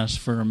 pardon us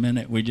for a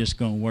minute. We're just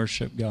going to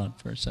worship God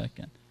for a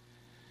second.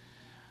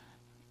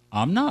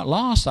 I'm not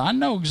lost. I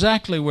know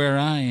exactly where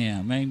I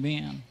am.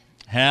 Amen.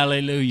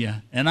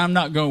 Hallelujah. And I'm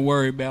not going to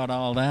worry about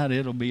all that.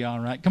 It'll be all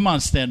right. Come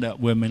on, stand up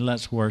with me.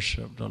 Let's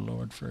worship the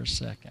Lord for a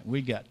second.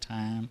 We got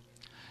time.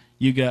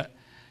 You got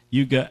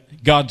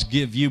God's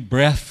give you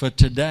breath for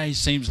today.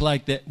 Seems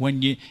like that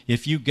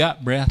if you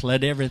got breath,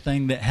 let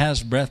everything that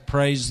has breath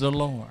praise the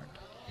Lord.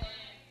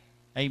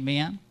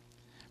 Amen.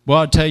 Well,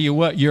 I'll tell you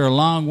what, you're a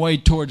long way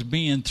towards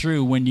being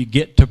through when you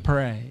get to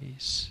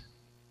praise.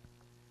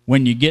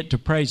 When you get to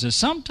praise.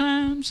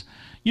 Sometimes,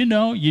 you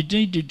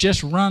need to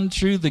just run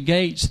through the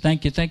gates.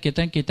 Thank you, thank you,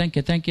 thank you, thank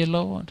you, thank you,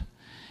 Lord.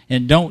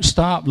 And don't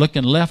stop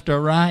looking left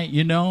or right,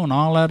 and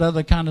all that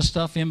other kind of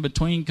stuff in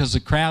between, because the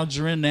crowds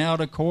are in the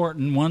outer court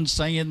and one's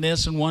saying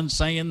this and one's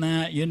saying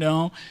that,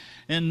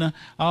 and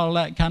all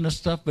that kind of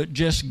stuff. But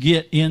just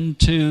get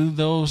through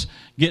those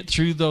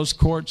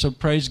courts of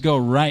praise. Go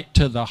right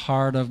to the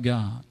heart of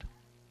God.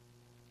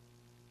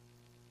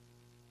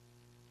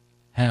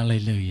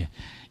 Hallelujah.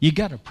 You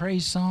got a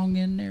praise song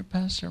in there,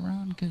 Pastor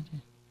Ron, could you?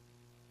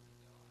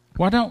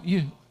 Why don't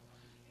you?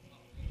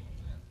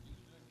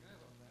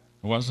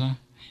 Was I?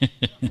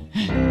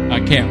 I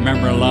can't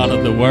remember a lot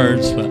of the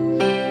words, but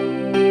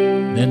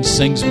then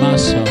sings my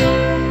soul.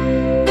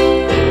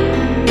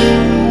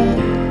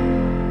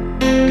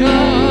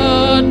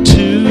 God,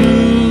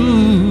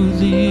 to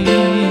thee,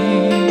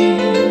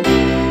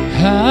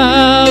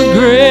 how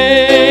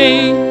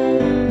great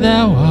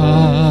thou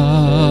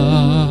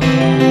art,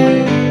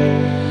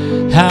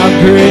 how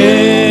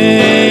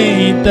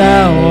great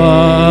thou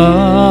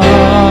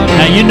art.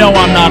 Now you know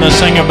I'm not a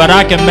singer, but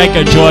I can make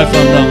a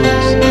joyful noise.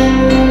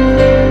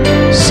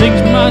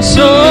 Sings my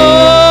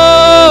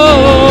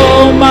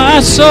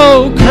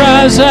soul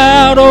cries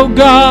out, oh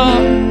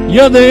God,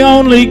 you're the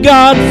only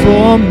God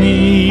for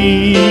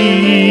me.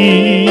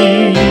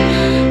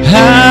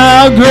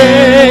 How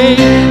great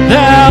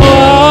thou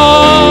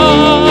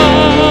art,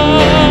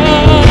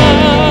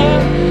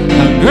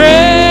 how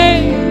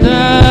great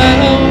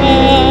thou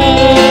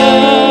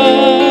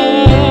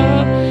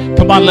art.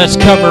 Come on, let's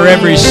cover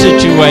every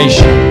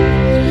situation,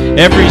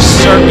 every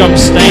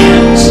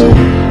circumstance,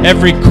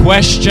 every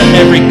question,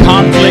 every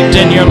conflict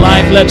in your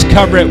life. Let's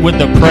cover it with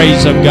the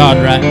praise of God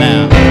right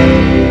now.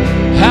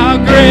 How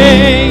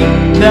great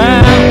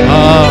thou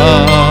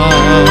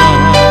art.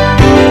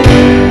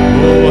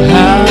 Oh,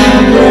 how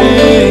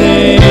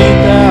great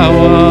thou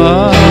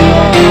art.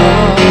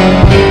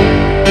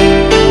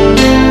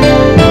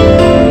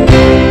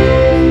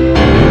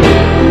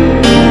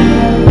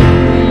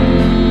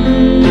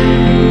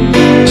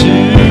 To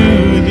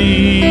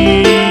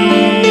thee,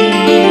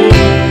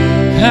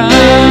 how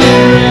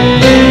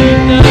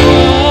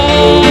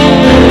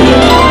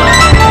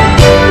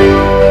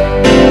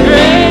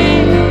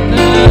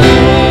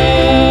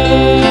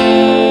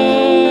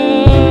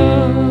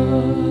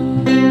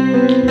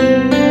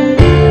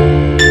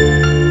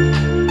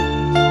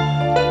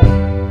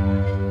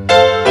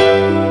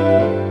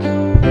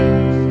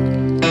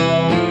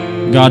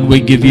God, we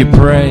give you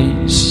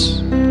praise.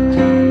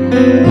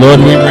 Lord,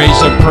 we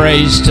raise a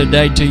praise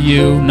today to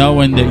you,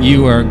 knowing that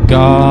you are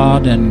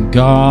God and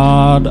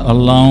God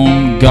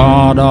alone,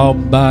 God all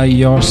by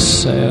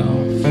yourself.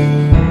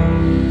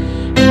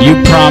 And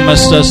you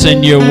promised us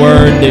in your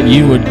word that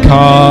you would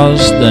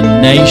cause the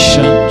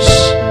nations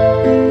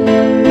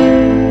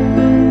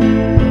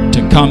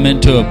to come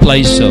into a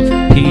place of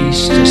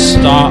peace, to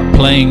stop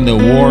playing the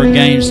war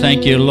games.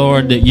 Thank you,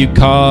 Lord, that you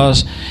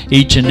cause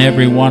each and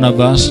every one of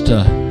us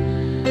to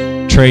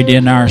trade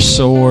in our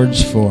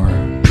swords for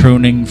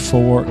pruning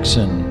forks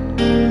and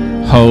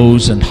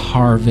hoes and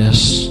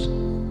harvest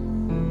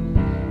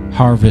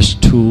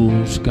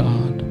tools,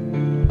 God.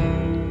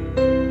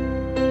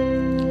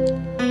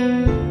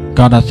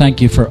 God, I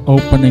thank you for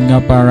opening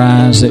up our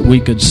eyes that we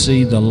could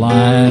see the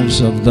lives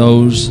of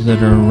those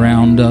that are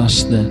around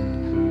us, that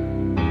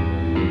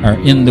are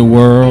in the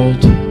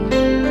world,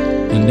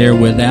 and they're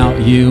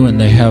without you and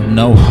they have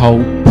no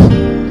hope.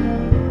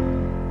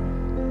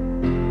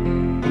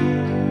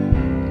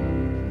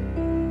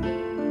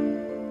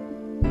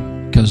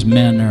 Because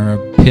men are a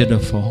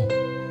pitiful,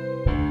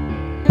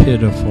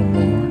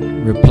 Lord,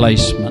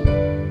 replacement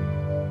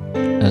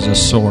as a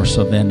source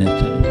of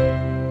anything.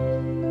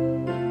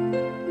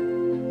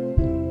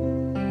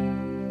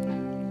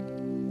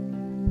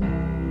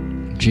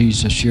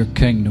 Jesus, your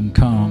kingdom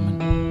come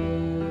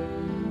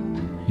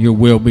and your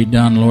will be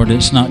done, Lord.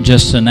 It's not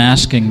just an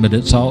asking, but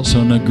it's also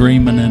an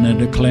agreement and a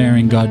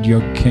declaring, God,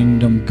 your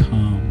kingdom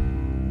come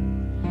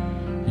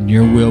and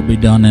your will be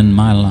done in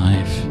my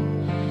life.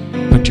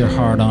 Put your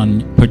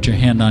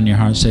hand on your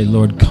heart and say,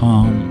 Lord,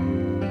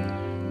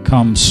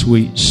 come,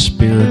 sweet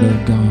Spirit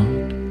of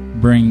God.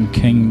 Bring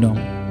kingdom.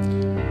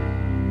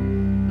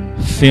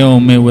 Fill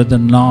me with the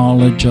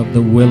knowledge of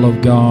the will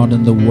of God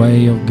and the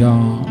way of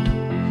God.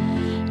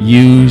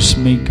 Use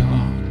me,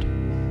 God.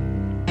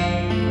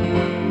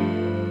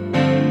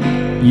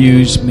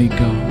 Use me,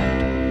 God.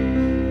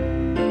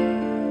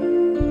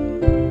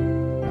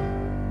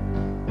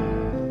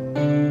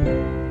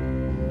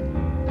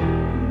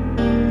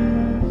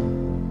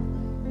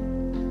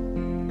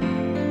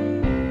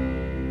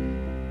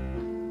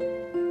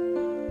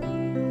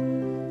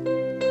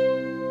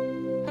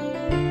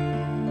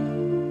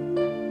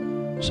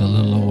 It's a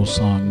little old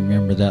song.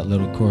 Remember that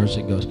little chorus?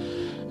 It goes,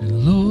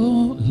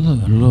 Lord,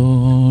 Lord,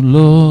 Lord,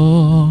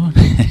 Lord,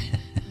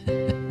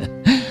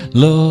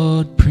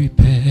 Lord,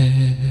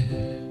 prepare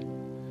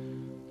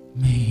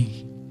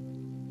me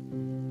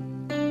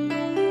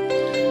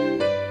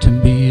to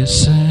be a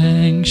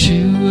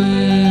sanctuary.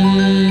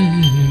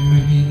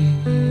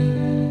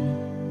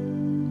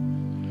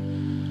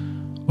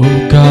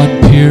 Oh God,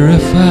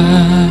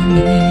 purify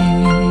me.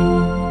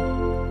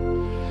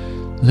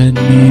 Let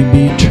me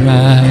be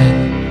tried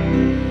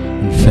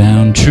and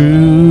found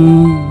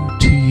true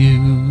to you.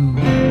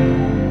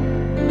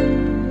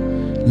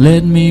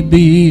 Let me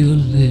be a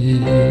living.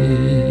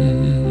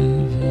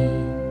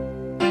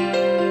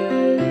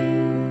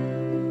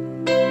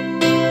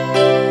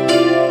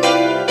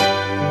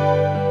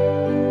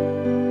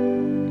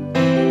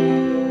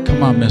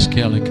 Come on, Miss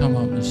Kelly, come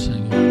up and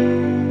sing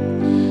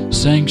it.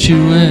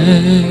 Sanctuary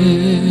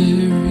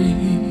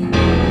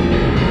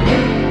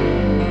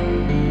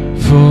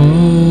for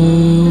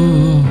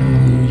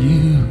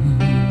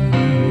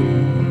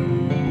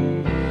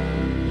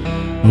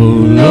oh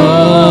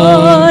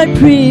Lord,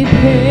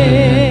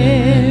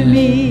 prepare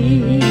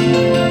me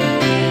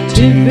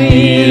to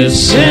be a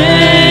sanctuary,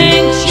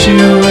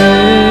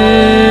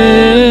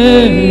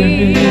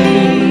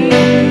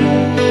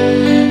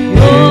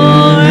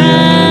 pure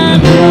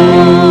and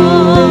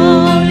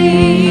holy,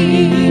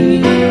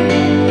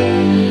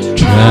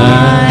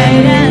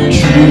 tried and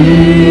true,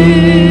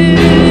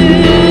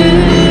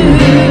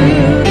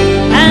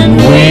 and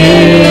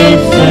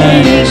with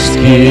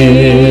thanksgiving.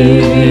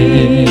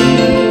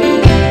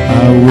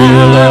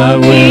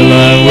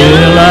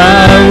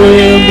 I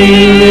will be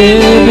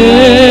living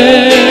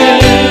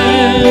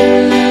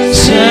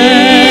sanctuary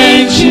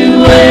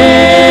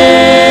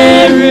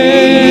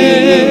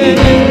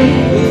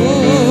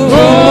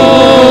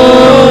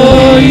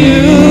for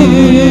you.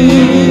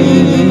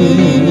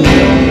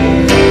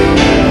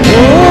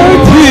 Lord,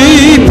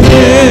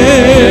 prepare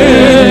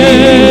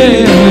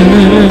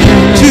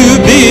to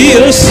be a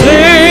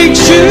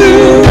sanctuary.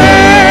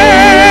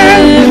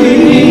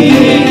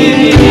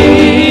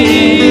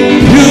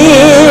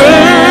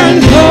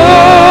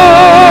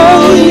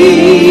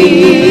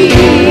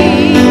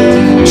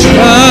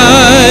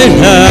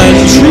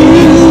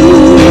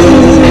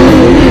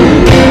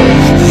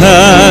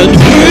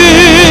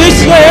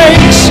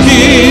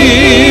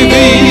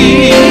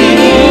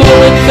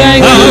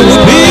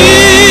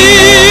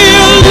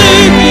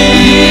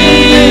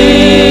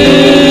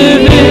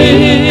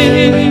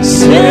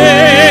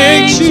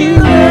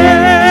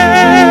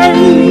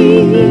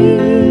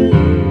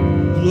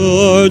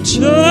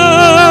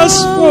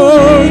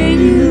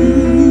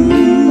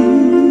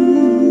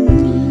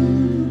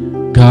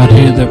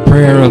 The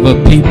prayer of a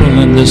people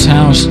in this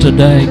house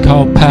today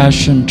called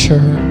Passion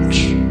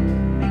Church.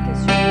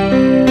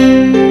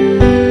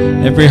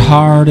 every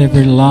heart,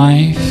 every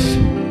life,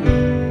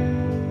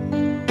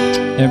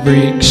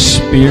 every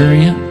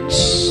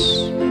experience,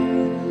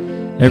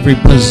 every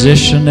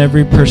position,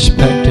 every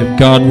perspective.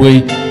 God,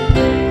 we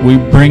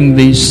bring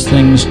these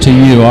things to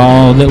you,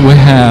 all that we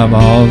have,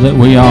 all that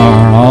we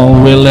are, all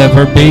we'll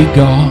ever be,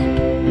 God.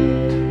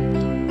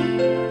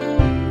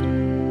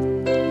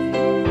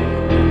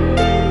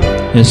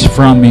 Is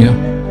from you.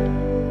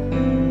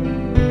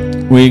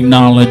 We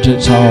acknowledge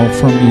it's all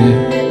from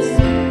you.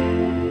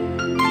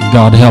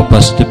 God, help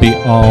us to be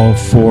all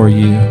for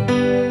you.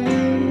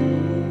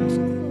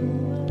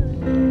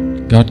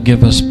 God,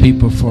 give us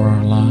people for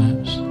our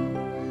lives.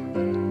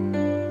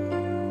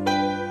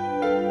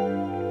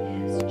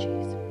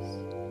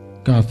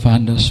 God,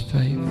 find us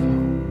faithful.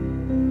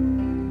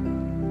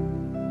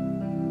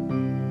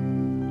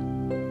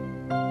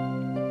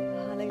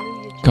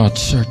 God,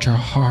 search our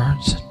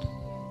hearts and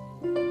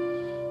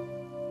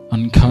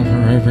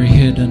uncover every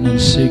hidden and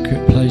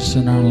secret place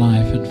in our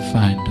life and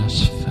find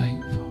us faithful.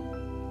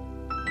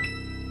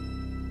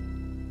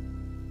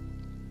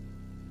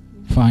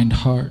 Find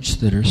hearts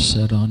that are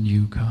set on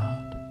you, God.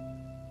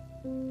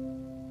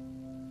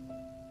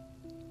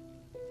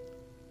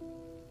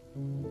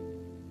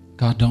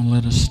 God, don't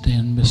let us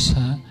stand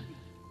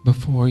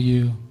before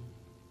you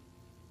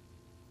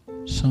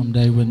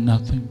someday with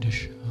nothing to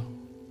show,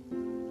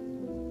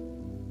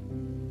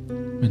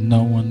 with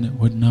no one that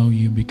would know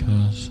you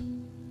because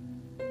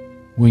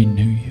we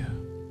knew you.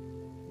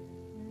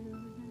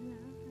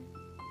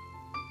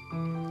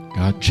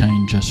 God,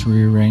 change us,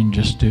 rearrange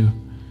us, do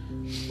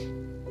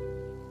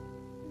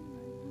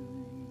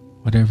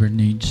whatever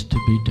needs to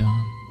be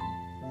done.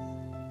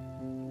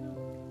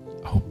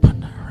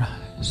 Open our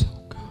eyes,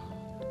 oh God,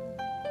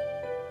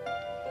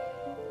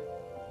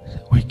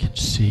 that we can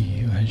see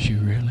you as you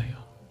really are.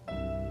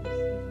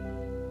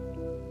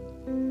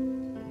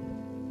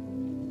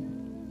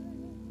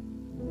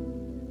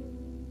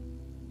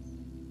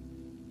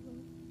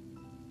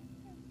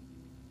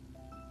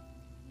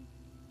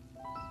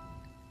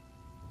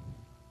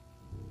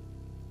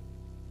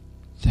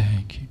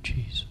 Thank you,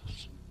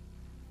 Jesus.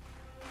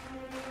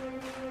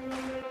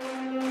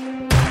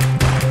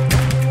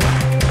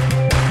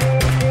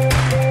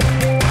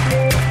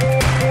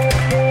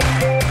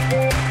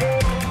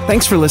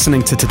 Thanks for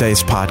listening to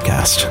today's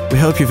podcast. We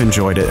hope you've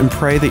enjoyed it and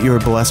pray that you are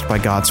blessed by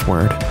God's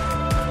Word.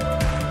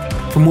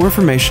 For more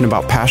information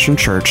about Passion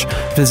Church,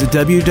 visit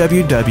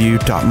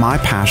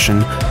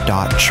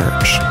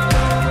www.mypassion.church.